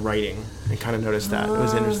as the writing. I kind of noticed that. It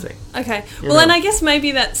was interesting. Okay. Well, and I guess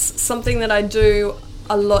maybe that's something that I do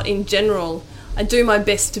a lot in general. I do my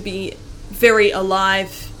best to be very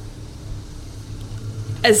alive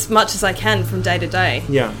as much as I can from day to day.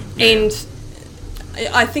 Yeah. And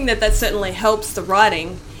I think that certainly helps the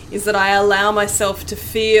writing, is that I allow myself to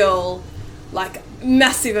feel like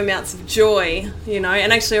massive amounts of joy, and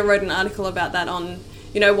actually I wrote an article about that on,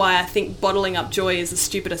 why I think bottling up joy is the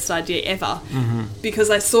stupidest idea ever. Because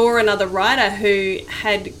I saw another writer who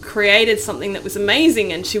had created something that was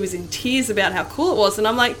amazing and she was in tears about how cool it was, and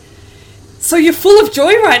I'm like, so you're full of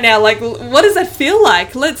joy right now, like what does that feel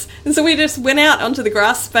like? And so we just went out onto the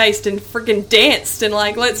grass space and freaking danced, and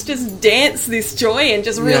like, let's just dance this joy and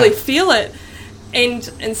just really feel it.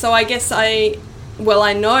 And so I guess I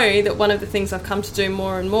know that one of the things I've come to do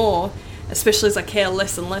more and more, especially as I care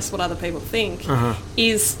less and less what other people think,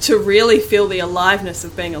 is to really feel the aliveness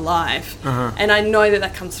of being alive. And I know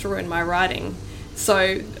that comes through in my writing.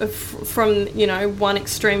 So from, one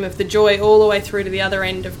extreme of the joy all the way through to the other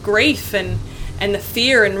end of grief and the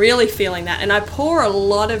fear, and really feeling that. And I pour a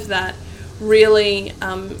lot of that really...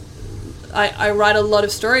 I write a lot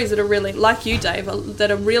of stories that are really, like you, Dave,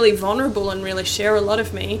 that are really vulnerable and really share a lot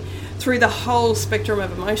of me through the whole spectrum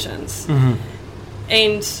of emotions.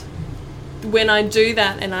 And when I do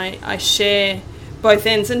that and I share both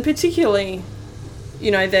ends, and particularly,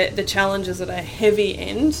 the challenges at a heavy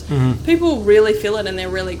end, people really feel it and they're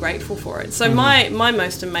really grateful for it. So my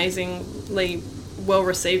most amazingly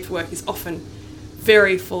well-received work is often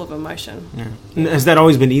very full of emotion. And has that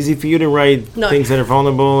always been easy for you to write things that are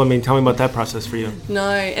vulnerable? I mean, tell me about that process for you.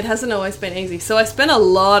 No, it hasn't always been easy. So I spent a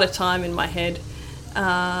lot of time in my head,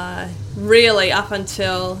 really up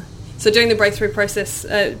until... So during the breakthrough process,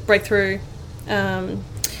 with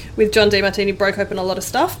John DeMartini broke open a lot of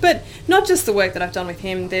stuff, but not just the work that I've done with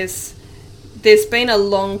him. There's been a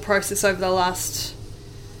long process over the last...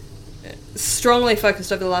 strongly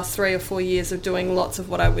focused over the last 3 or 4 years of doing lots of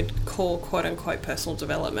what I would call quote-unquote personal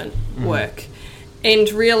development work. And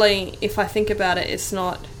really, if I think about it,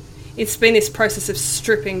 it's been this process of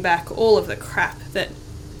stripping back all of the crap that,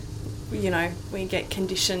 we get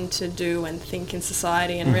conditioned to do and think in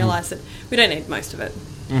society, and realise that we don't need most of it.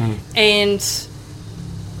 And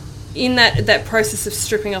in that process of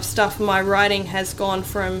stripping off stuff, my writing has gone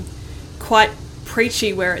from quite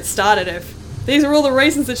preachy, where it started, of these are all the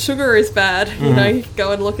reasons that sugar is bad. You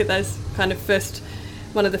go and look at those kind of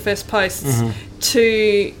one of the first posts,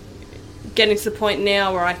 to getting to the point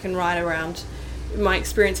now where I can write around my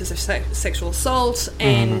experiences of sexual assault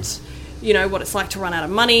and, what it's like to run out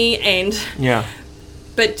of money. And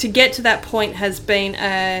but to get to that point has been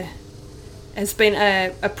a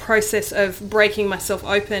process of breaking myself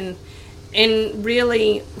open and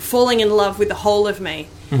really falling in love with the whole of me.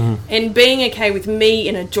 And being okay with me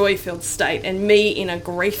in a joy-filled state and me in a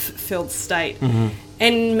grief-filled state.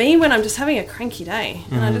 And me when I'm just having a cranky day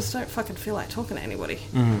and I just don't fucking feel like talking to anybody.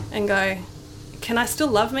 And go, can I still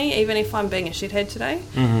love me even if I'm being a shithead today?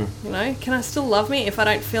 Can I still love me if I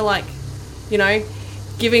don't feel like,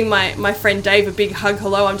 giving my friend Dave a big hug,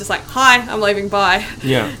 hello, I'm just like, hi, I'm leaving, bye.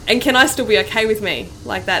 And can I still be okay with me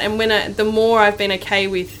like that? And when the more I've been okay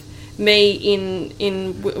with me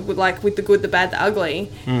in with the good, the bad, the ugly,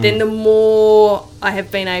 then the more I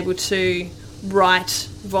have been able to write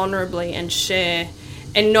vulnerably and share,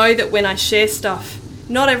 and know that when I share stuff,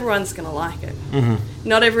 not everyone's going to like it.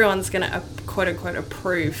 Not everyone's going to quote unquote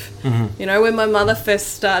approve. When my mother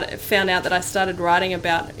first found out that I started writing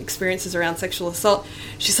about experiences around sexual assault,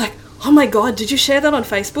 she's like, oh my God, did you share that on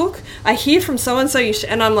Facebook? I hear from so-and-so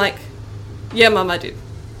and I'm like, yeah, Mum, I did.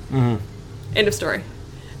 Mm-hmm. End of story.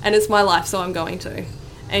 And it's my life, so I'm going to.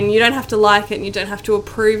 And you don't have to like it and you don't have to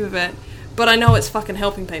approve of it, but I know it's fucking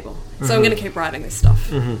helping people. So I'm going to keep writing this stuff.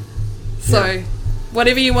 Mm-hmm. So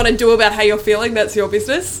whatever you want to do about how you're feeling, that's your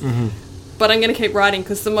business. Mm-hmm. But I'm going to keep writing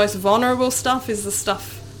because the most vulnerable stuff is the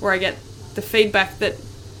stuff where I get the feedback that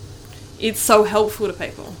it's so helpful to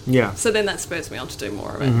people. Yeah. So then that spurs me on to do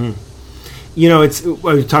more of it. Mm-hmm. You know, I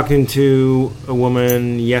was talking to a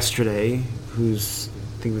woman yesterday who's,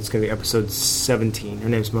 I think it's going to be episode 17. Her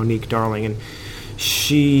name's Monique Darling, and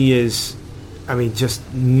she is, I mean,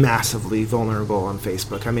 just massively vulnerable on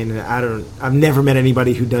Facebook. I mean, I've never met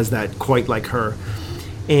anybody who does that quite like her.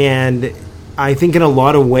 And I think in a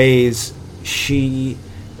lot of ways, she,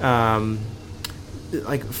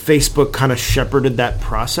 like Facebook kind of shepherded that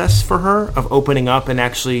process for her of opening up and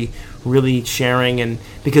actually really sharing, and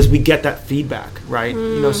because we get that feedback, right?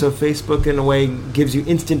 You know, so Facebook in a way gives you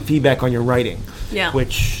instant feedback on your writing,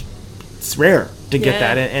 which it's rare to get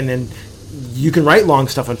that, and then you can write long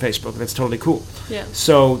stuff on Facebook, and that's totally cool.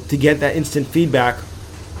 So to get that instant feedback,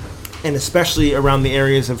 and especially around the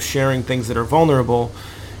areas of sharing things that are vulnerable,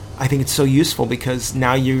 I think it's so useful because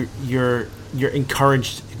now you're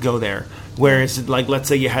encouraged to go there. Whereas, like, let's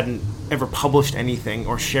say you hadn't ever published anything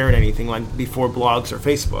or shared anything like before blogs or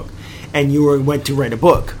Facebook, and you went to write a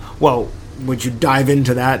book. Well, would you dive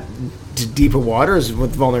into that to deeper waters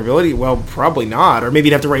with vulnerability? Well, probably not. Or maybe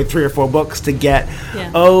you'd have to write 3 or 4 books to get,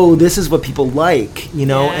 oh, this is what people like, you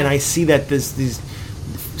know? And I see that these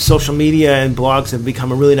social media and blogs have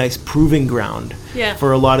become a really nice proving ground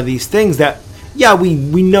for a lot of these things that,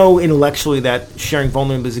 we know intellectually that sharing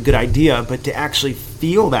vulnerability is a good idea, but to actually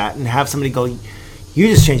feel that and have somebody go, you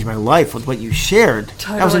just changed my life with what you shared.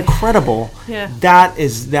 Totally. That was incredible.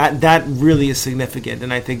 That really is significant,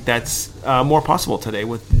 and I think that's more possible today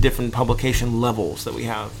with different publication levels that we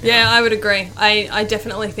have. I would agree. I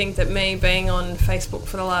definitely think that me being on Facebook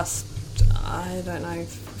for the last,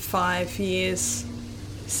 5 years,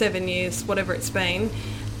 7 years, whatever it's been,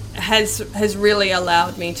 has really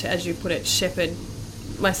allowed me to, as you put it, shepherd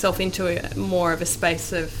myself into more of a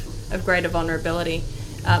space of greater vulnerability.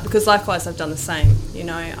 Because likewise, I've done the same. You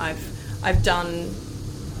know, I've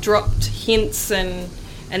dropped hints and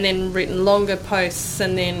then written longer posts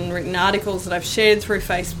and then written articles that I've shared through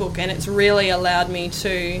Facebook, and it's really allowed me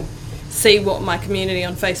to see what my community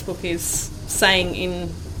on Facebook is saying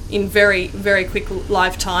in very, very quick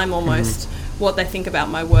live time almost, what they think about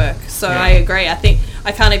my work. So I agree. I think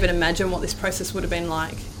I can't even imagine what this process would have been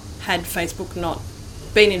like had Facebook not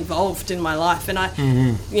been involved in my life. And I,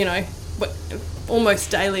 you know,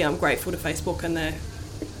 almost daily I'm grateful to Facebook and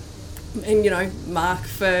Mark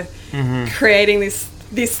for creating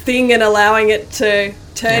this thing and allowing it to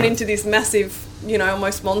turn into this massive,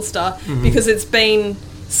 almost monster, because it's been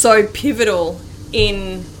so pivotal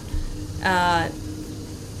in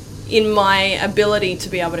my ability to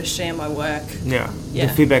be able to share my work.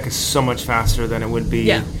 The feedback is so much faster than it would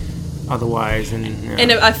be otherwise,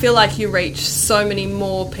 and I feel like you reach so many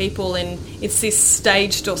more people, and it's this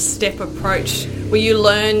staged or step approach where you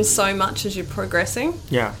learn so much as you're progressing.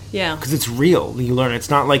 Because it's real. You learn. It's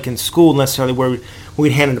not like in school necessarily where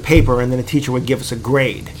we'd hand in a paper and then a teacher would give us a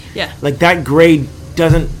grade. Like that grade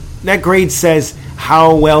says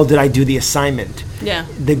how well did I do the assignment.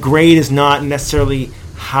 The grade is not necessarily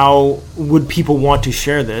how would people want to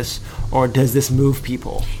share this, or does this move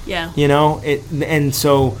people?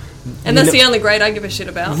 And that's the only grade I give a shit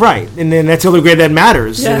about. Right. And then that's the only grade that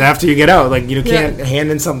matters after you get out. Like, you can't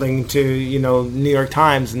hand in something to, New York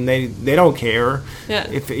Times and they don't care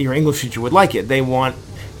if your English teacher would like it. They want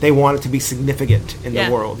it to be significant in the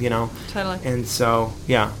world, Totally. And so,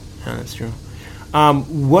 that's true.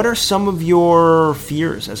 What are some of your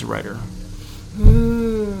fears as a writer?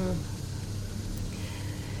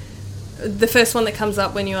 The first one that comes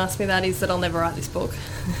up when you ask me that is that I'll never write this book.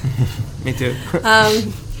 Me too.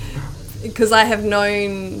 Because I have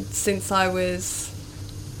known since I was,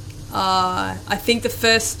 I think the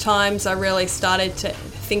first times I really started to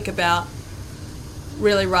think about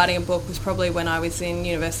really writing a book was probably when I was in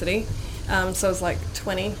university. So I was like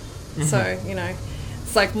 20. So,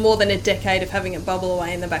 it's like more than a decade of having it bubble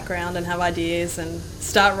away in the background and have ideas and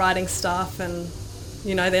start writing stuff and,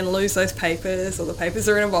 then lose those papers, or the papers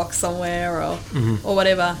are in a box somewhere, or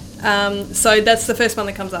whatever. So that's the first one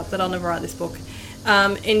that comes up, that I'll never write this book.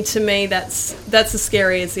 And to me, that's as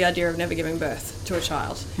scary as the idea of never giving birth to a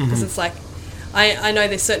child, because it's like I know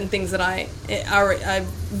there's certain things that are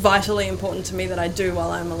vitally important to me that I do while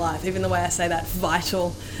I'm alive. Even the way I say that,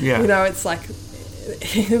 vital, it's like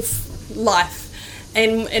it's life.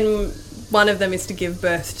 and one of them is to give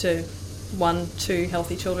birth to 2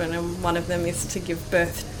 healthy children, and one of them is to give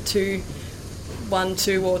birth to 1,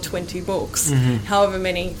 2, or 20 books. However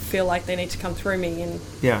many feel like they need to come through me in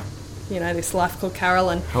this life called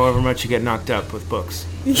Carolyn. However much you get knocked up with books.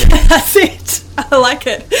 Yeah, that's it. I like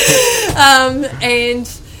it. And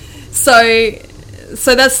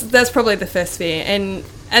so that's probably the first fear,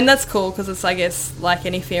 and that's cool because it's, I guess, like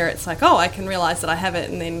any fear, it's like, oh, I can realise that I have it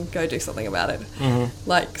and then go do something about it.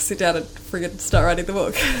 Like sit down and friggin' start writing the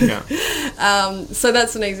book. Yeah. So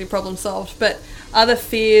that's an easy problem solved. But other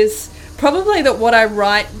fears, probably that what I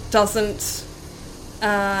write doesn't,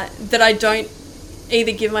 that I don't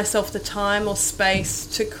either give myself the time or space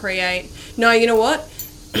to create. No, you know what?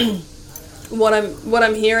 What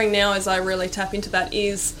I'm hearing now as I really tap into that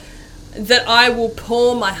is that I will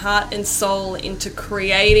pour my heart and soul into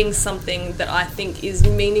creating something that I think is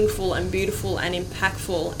meaningful and beautiful and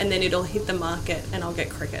impactful, and then it'll hit the market and I'll get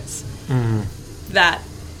crickets. That.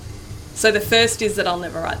 So the first is that I'll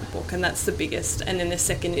never write the book, and that's the biggest. And then the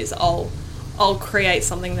second is I'll create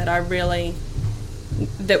something that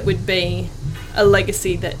that would be a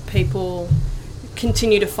legacy that people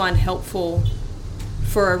continue to find helpful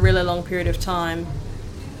for a really long period of time.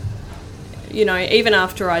 Even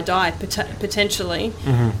after I die, potentially,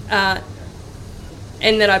 and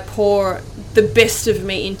that I pour the best of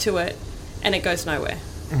me into it, and it goes nowhere.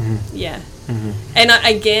 Yeah. And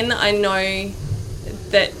I know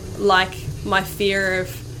that, like, my fear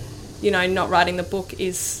of, not writing the book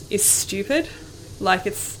is stupid. Like,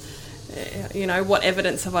 it's, what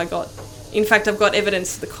evidence have I got? In fact, I've got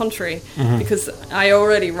evidence to the contrary, because I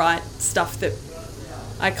already write stuff that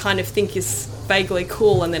I kind of think is vaguely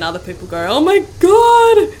cool, and then other people go, oh my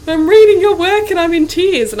god, I'm reading your work and I'm in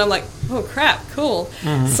tears, and I'm like, oh crap, cool.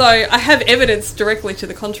 So I have evidence directly to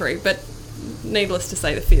the contrary, but needless to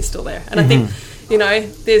say, the fear's still there. And I think,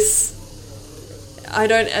 there's, I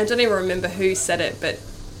don't even remember who said it, but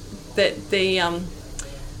that the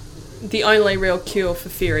only real cure for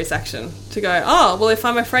fear is action. To go, oh well, if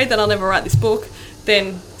I'm afraid that I'll never write this book,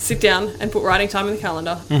 then sit down and put writing time in the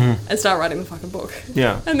calendar and start writing the fucking book.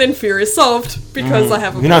 Yeah. And then fear is solved because I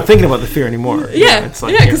have a book. You're not thinking about the fear anymore. Yeah. It's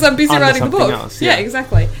like because I'm busy writing the book. Else. Yeah,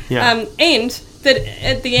 exactly. Yeah. And that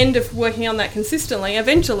at the end of working on that consistently,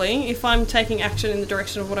 eventually, if I'm taking action in the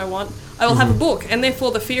direction of what I want, I will have a book, and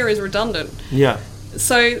therefore the fear is redundant. Yeah.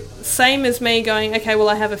 So same as me going, okay, well,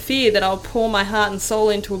 I have a fear that I'll pour my heart and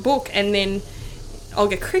soul into a book, and then I'll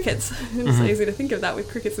get crickets. It's easy to think of that with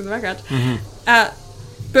crickets in the background.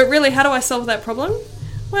 But really, how do I solve that problem?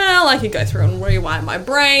 Well, I could go through and rewire my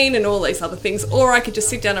brain and all these other things, or I could just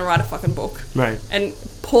sit down and write a fucking book. Right. And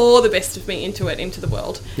pour the best of me into the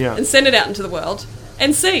world. Yeah. And send it out into the world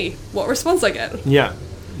and see what response I get. Yeah.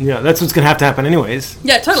 Yeah, that's what's going to have to happen anyways.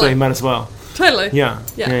 Yeah, totally. So you might as well. Totally. Yeah.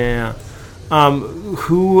 Yeah.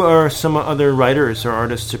 Who are some other writers or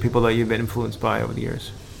artists or people that you've been influenced by over the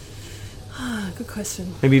years? Good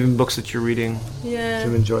question. Maybe even books that you're reading. Yeah. That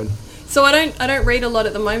you've enjoyed. So I don't read a lot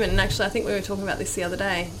at the moment, and actually I think we were talking about this the other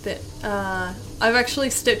day, that I've actually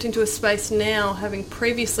stepped into a space now, having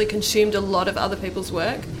previously consumed a lot of other people's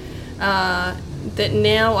work, that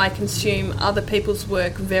now I consume other people's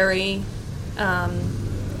work very,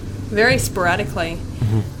 very sporadically.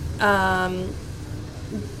 And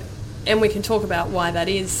we can talk about why that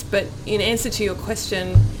is, but in answer to your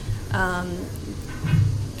question,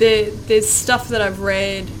 there's stuff that I've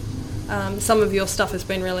read. Some of your stuff has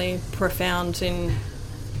been really profound in,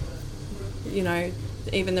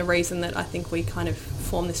 even the reason that I think we kind of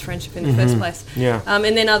formed this friendship in the first place. Yeah.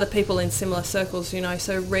 And then other people in similar circles,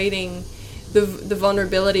 so reading the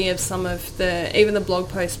vulnerability of some of even the blog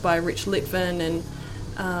post by Rich Litvin, and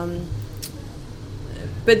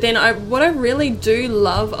but then what I really do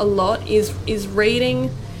love a lot is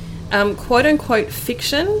reading quote unquote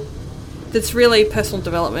fiction that's really personal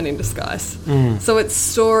development in disguise. So it's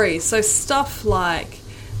stories. So stuff like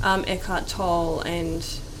Eckhart Tolle and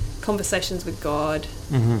Conversations with God,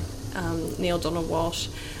 Neil Donald Walsh,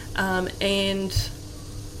 and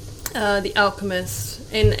The Alchemist,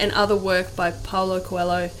 and other work by Paulo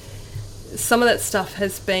Coelho. Some of that stuff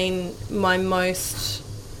has been my most,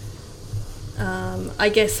 I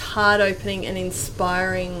guess, heart-opening and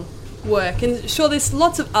inspiring work. And sure, there's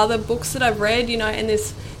lots of other books that I've read, and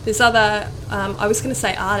there's other, I was going to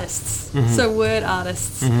say artists, so word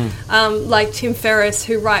artists, like Tim Ferriss,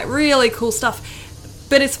 who write really cool stuff,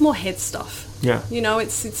 but it's more head stuff. Yeah.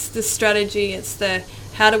 It's the strategy, it's the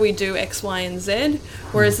how do we do X, Y, and Z,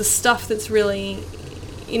 whereas the stuff that's really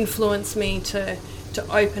influenced me to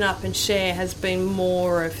open up and share has been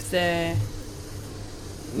more of the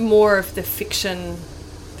fiction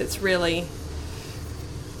that's really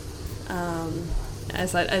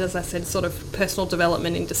as I said, sort of personal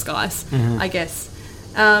development in disguise, I guess.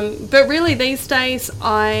 But really, these days,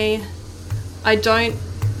 I don't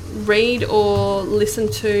read or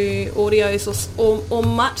listen to audios or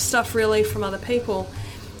much stuff really from other people.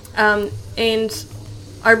 And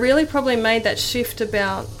I really probably made that shift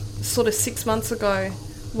about sort of 6 months ago,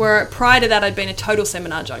 where prior to that I'd been a total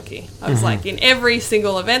seminar junkie. I was like in every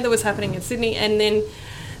single event that was happening in Sydney, and then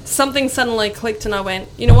something suddenly clicked and I went,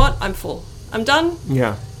 you know what, I'm full. I'm done.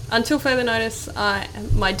 Yeah. Until further notice,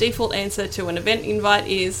 my default answer to an event invite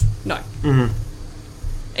is no.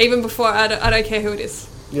 Even before, I don't care who it is.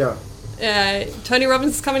 Yeah. Tony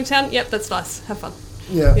Robbins is coming to town. Yep, that's nice. Have fun.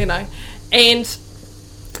 Yeah. You know,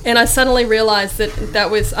 and I suddenly realised that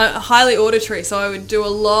was highly auditory. So I would do a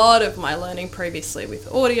lot of my learning previously with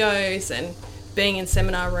audios and being in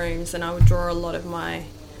seminar rooms, and I would draw a lot of my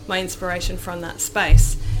inspiration from that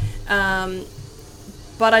space.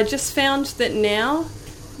 But I just found that now,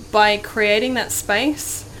 by creating that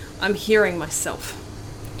space, I'm hearing myself.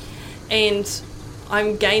 And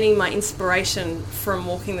I'm gaining my inspiration from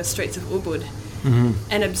walking the streets of Ubud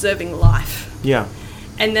and observing life. Yeah.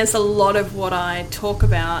 And there's a lot of what I talk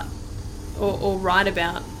about or write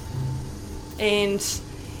about, and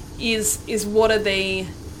is what are the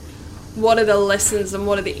lessons and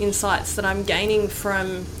what are the insights that I'm gaining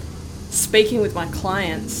from speaking with my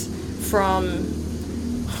clients, from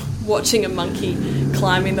watching a monkey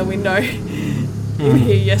climb in the window in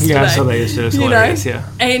here yesterday. Yeah, I saw that yesterday. It's hilarious, yeah.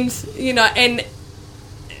 And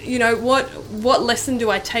what lesson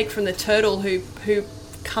do I take from the turtle who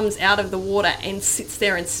comes out of the water and sits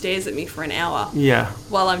there and stares at me for an hour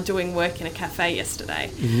while I'm doing work in a cafe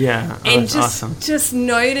yesterday? Yeah, and that's awesome. Just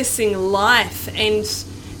noticing life and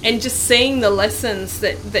just seeing the lessons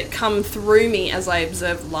that come through me as I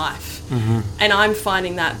observe life. And I'm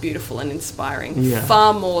finding that beautiful and inspiring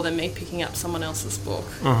far more than me picking up someone else's book.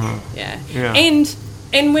 Yeah.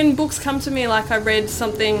 And when books come to me, like I read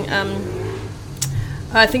something,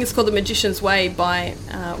 I think it's called The Magician's Way by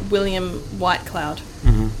William Whitecloud.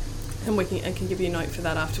 And I can give you a note for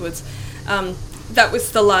that afterwards. That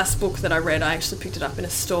was the last book that I read. I actually picked it up in a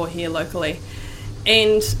store here locally.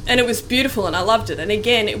 And it was beautiful and I loved it. And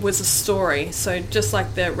again, it was a story. So just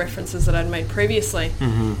like the references that I'd made previously.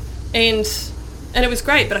 And it was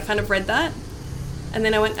great, but I kind of read that. And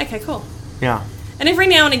then I went, okay, cool. Yeah. And every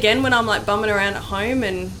now and again when I'm like bumming around at home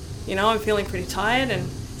and, you know, I'm feeling pretty tired and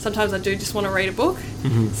sometimes I do just want to read a book.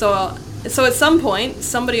 So at some point,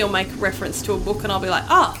 somebody will make reference to a book and I'll be like,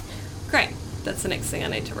 great, that's the next thing I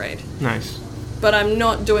need to read. Nice. But I'm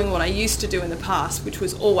not doing what I used to do in the past, which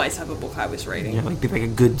was always have a book I was reading. Yeah, be like a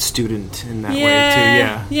good student in that way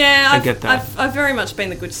too. Yeah, I get that. I've very much been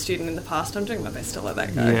the good student in the past. I'm doing my best to let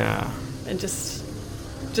that go. Yeah. And just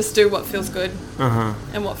do what feels good.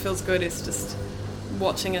 And what feels good is just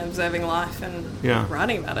watching and observing life and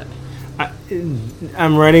writing about it.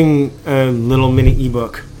 I'm writing a little mini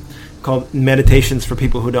ebook called Meditations for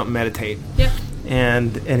People Who Don't Meditate. Yeah.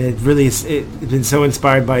 And it really is, it's been so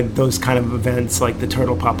inspired by those kind of events, like the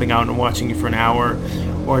turtle popping out and watching you for an hour,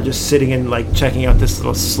 or just sitting and like checking out this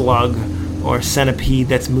little slug or centipede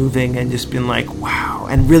that's moving and just being like, wow,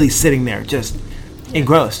 and really sitting there just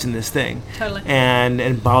engrossed in this thing. Totally.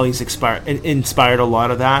 And Bali's inspired a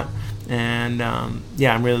lot of that. And I'm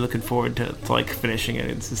really looking forward to like finishing it.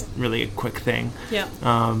 It's just really a quick thing. Yeah.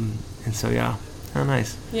 And so oh,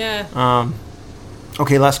 nice. Yeah.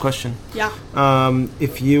 Okay, last question. Yeah.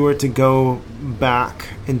 If you were to go back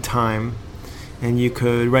in time and you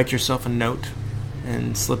could write yourself a note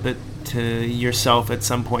and slip it to yourself at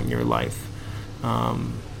some point in your life,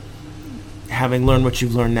 having learned what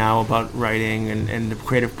you've learned now about writing and the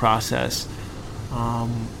creative process,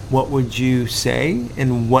 what would you say,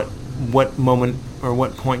 and what moment or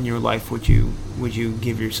what point in your life would you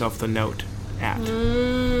give yourself the note at?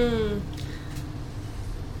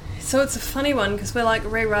 So it's a funny one because we're like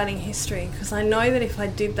rewriting history, because I know that if I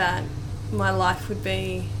did that, my life would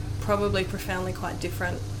be probably profoundly quite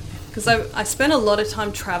different. Because I spent a lot of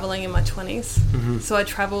time travelling in my 20s. So I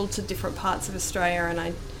travelled to different parts of Australia, and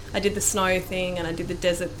I did the snow thing, and I did the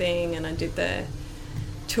desert thing, and I did the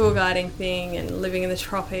tour guiding thing, and living in the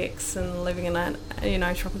tropics and living in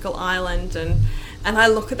a tropical island. And I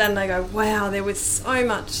look at that and I go, wow, there was so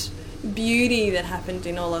much beauty that happened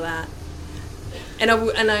in all of that. And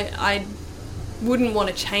I wouldn't want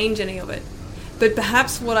to change any of it. But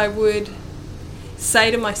perhaps what I would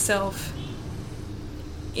say to myself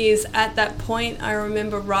is, at that point, I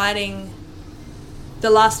remember writing,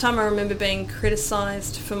 the last time I remember being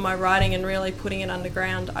criticised for my writing and really putting it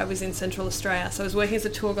underground, I was in Central Australia. So I was working as a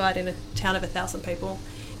tour guide in a town of 1,000 people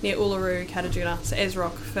near Uluru, Katajuna, so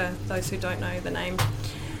Esrock for those who don't know the name.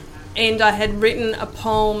 And I had written a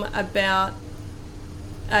poem about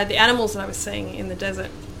the animals that I was seeing in the desert.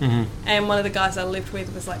 Mm-hmm. And one of the guys I lived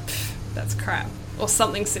with was like, that's crap, or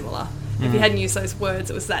something similar. Mm-hmm. If he hadn't used those words,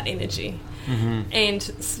 it was that energy.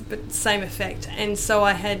 Mm-hmm. But same effect. And so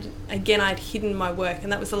I'd hidden my work,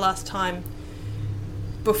 and that was the last time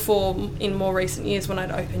before, in more recent years, when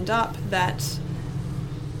I'd opened up, that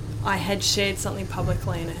I had shared something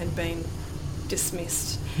publicly and it had been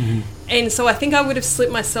dismissed. Mm-hmm. And so I think I would have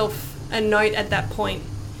slipped myself a note at that point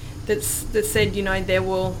that said, there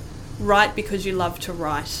will write because you love to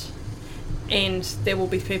write, and there will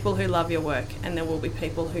be people who love your work and there will be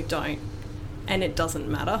people who don't, and it doesn't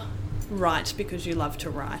matter. Write because you love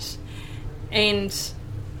to write. And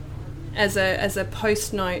as a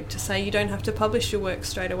post note to say, you don't have to publish your work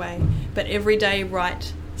straight away, but every day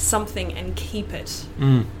write something and keep it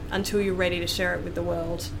until you're ready to share it with the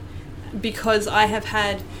world. Because I have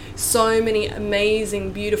had so many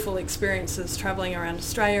amazing, beautiful experiences travelling around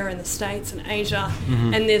Australia and the States and Asia,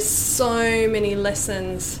 and there's so many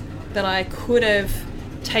lessons that I could have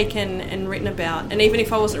taken and written about, and even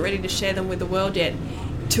if I wasn't ready to share them with the world yet,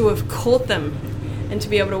 to have caught them and to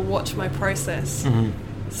be able to watch my process.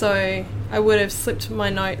 So I would have slipped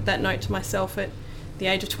that note to myself at the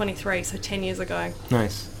age of 23, so 10 years ago.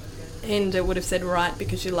 Nice. And it would have said, write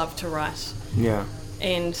because you love to write. Yeah.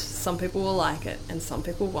 And some people will like it and some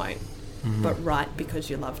people won't. But write because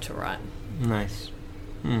you love to write. Nice.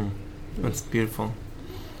 That's beautiful.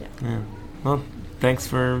 Yeah. Well, thanks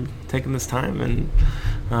for taking this time, and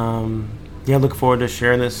look forward to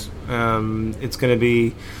sharing this. It's going to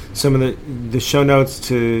be some of the show notes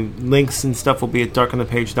to links and stuff will be at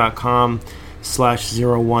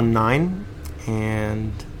darkenthepage.com/019.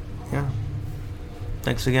 And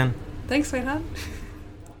thanks again. Thanks, sweetheart.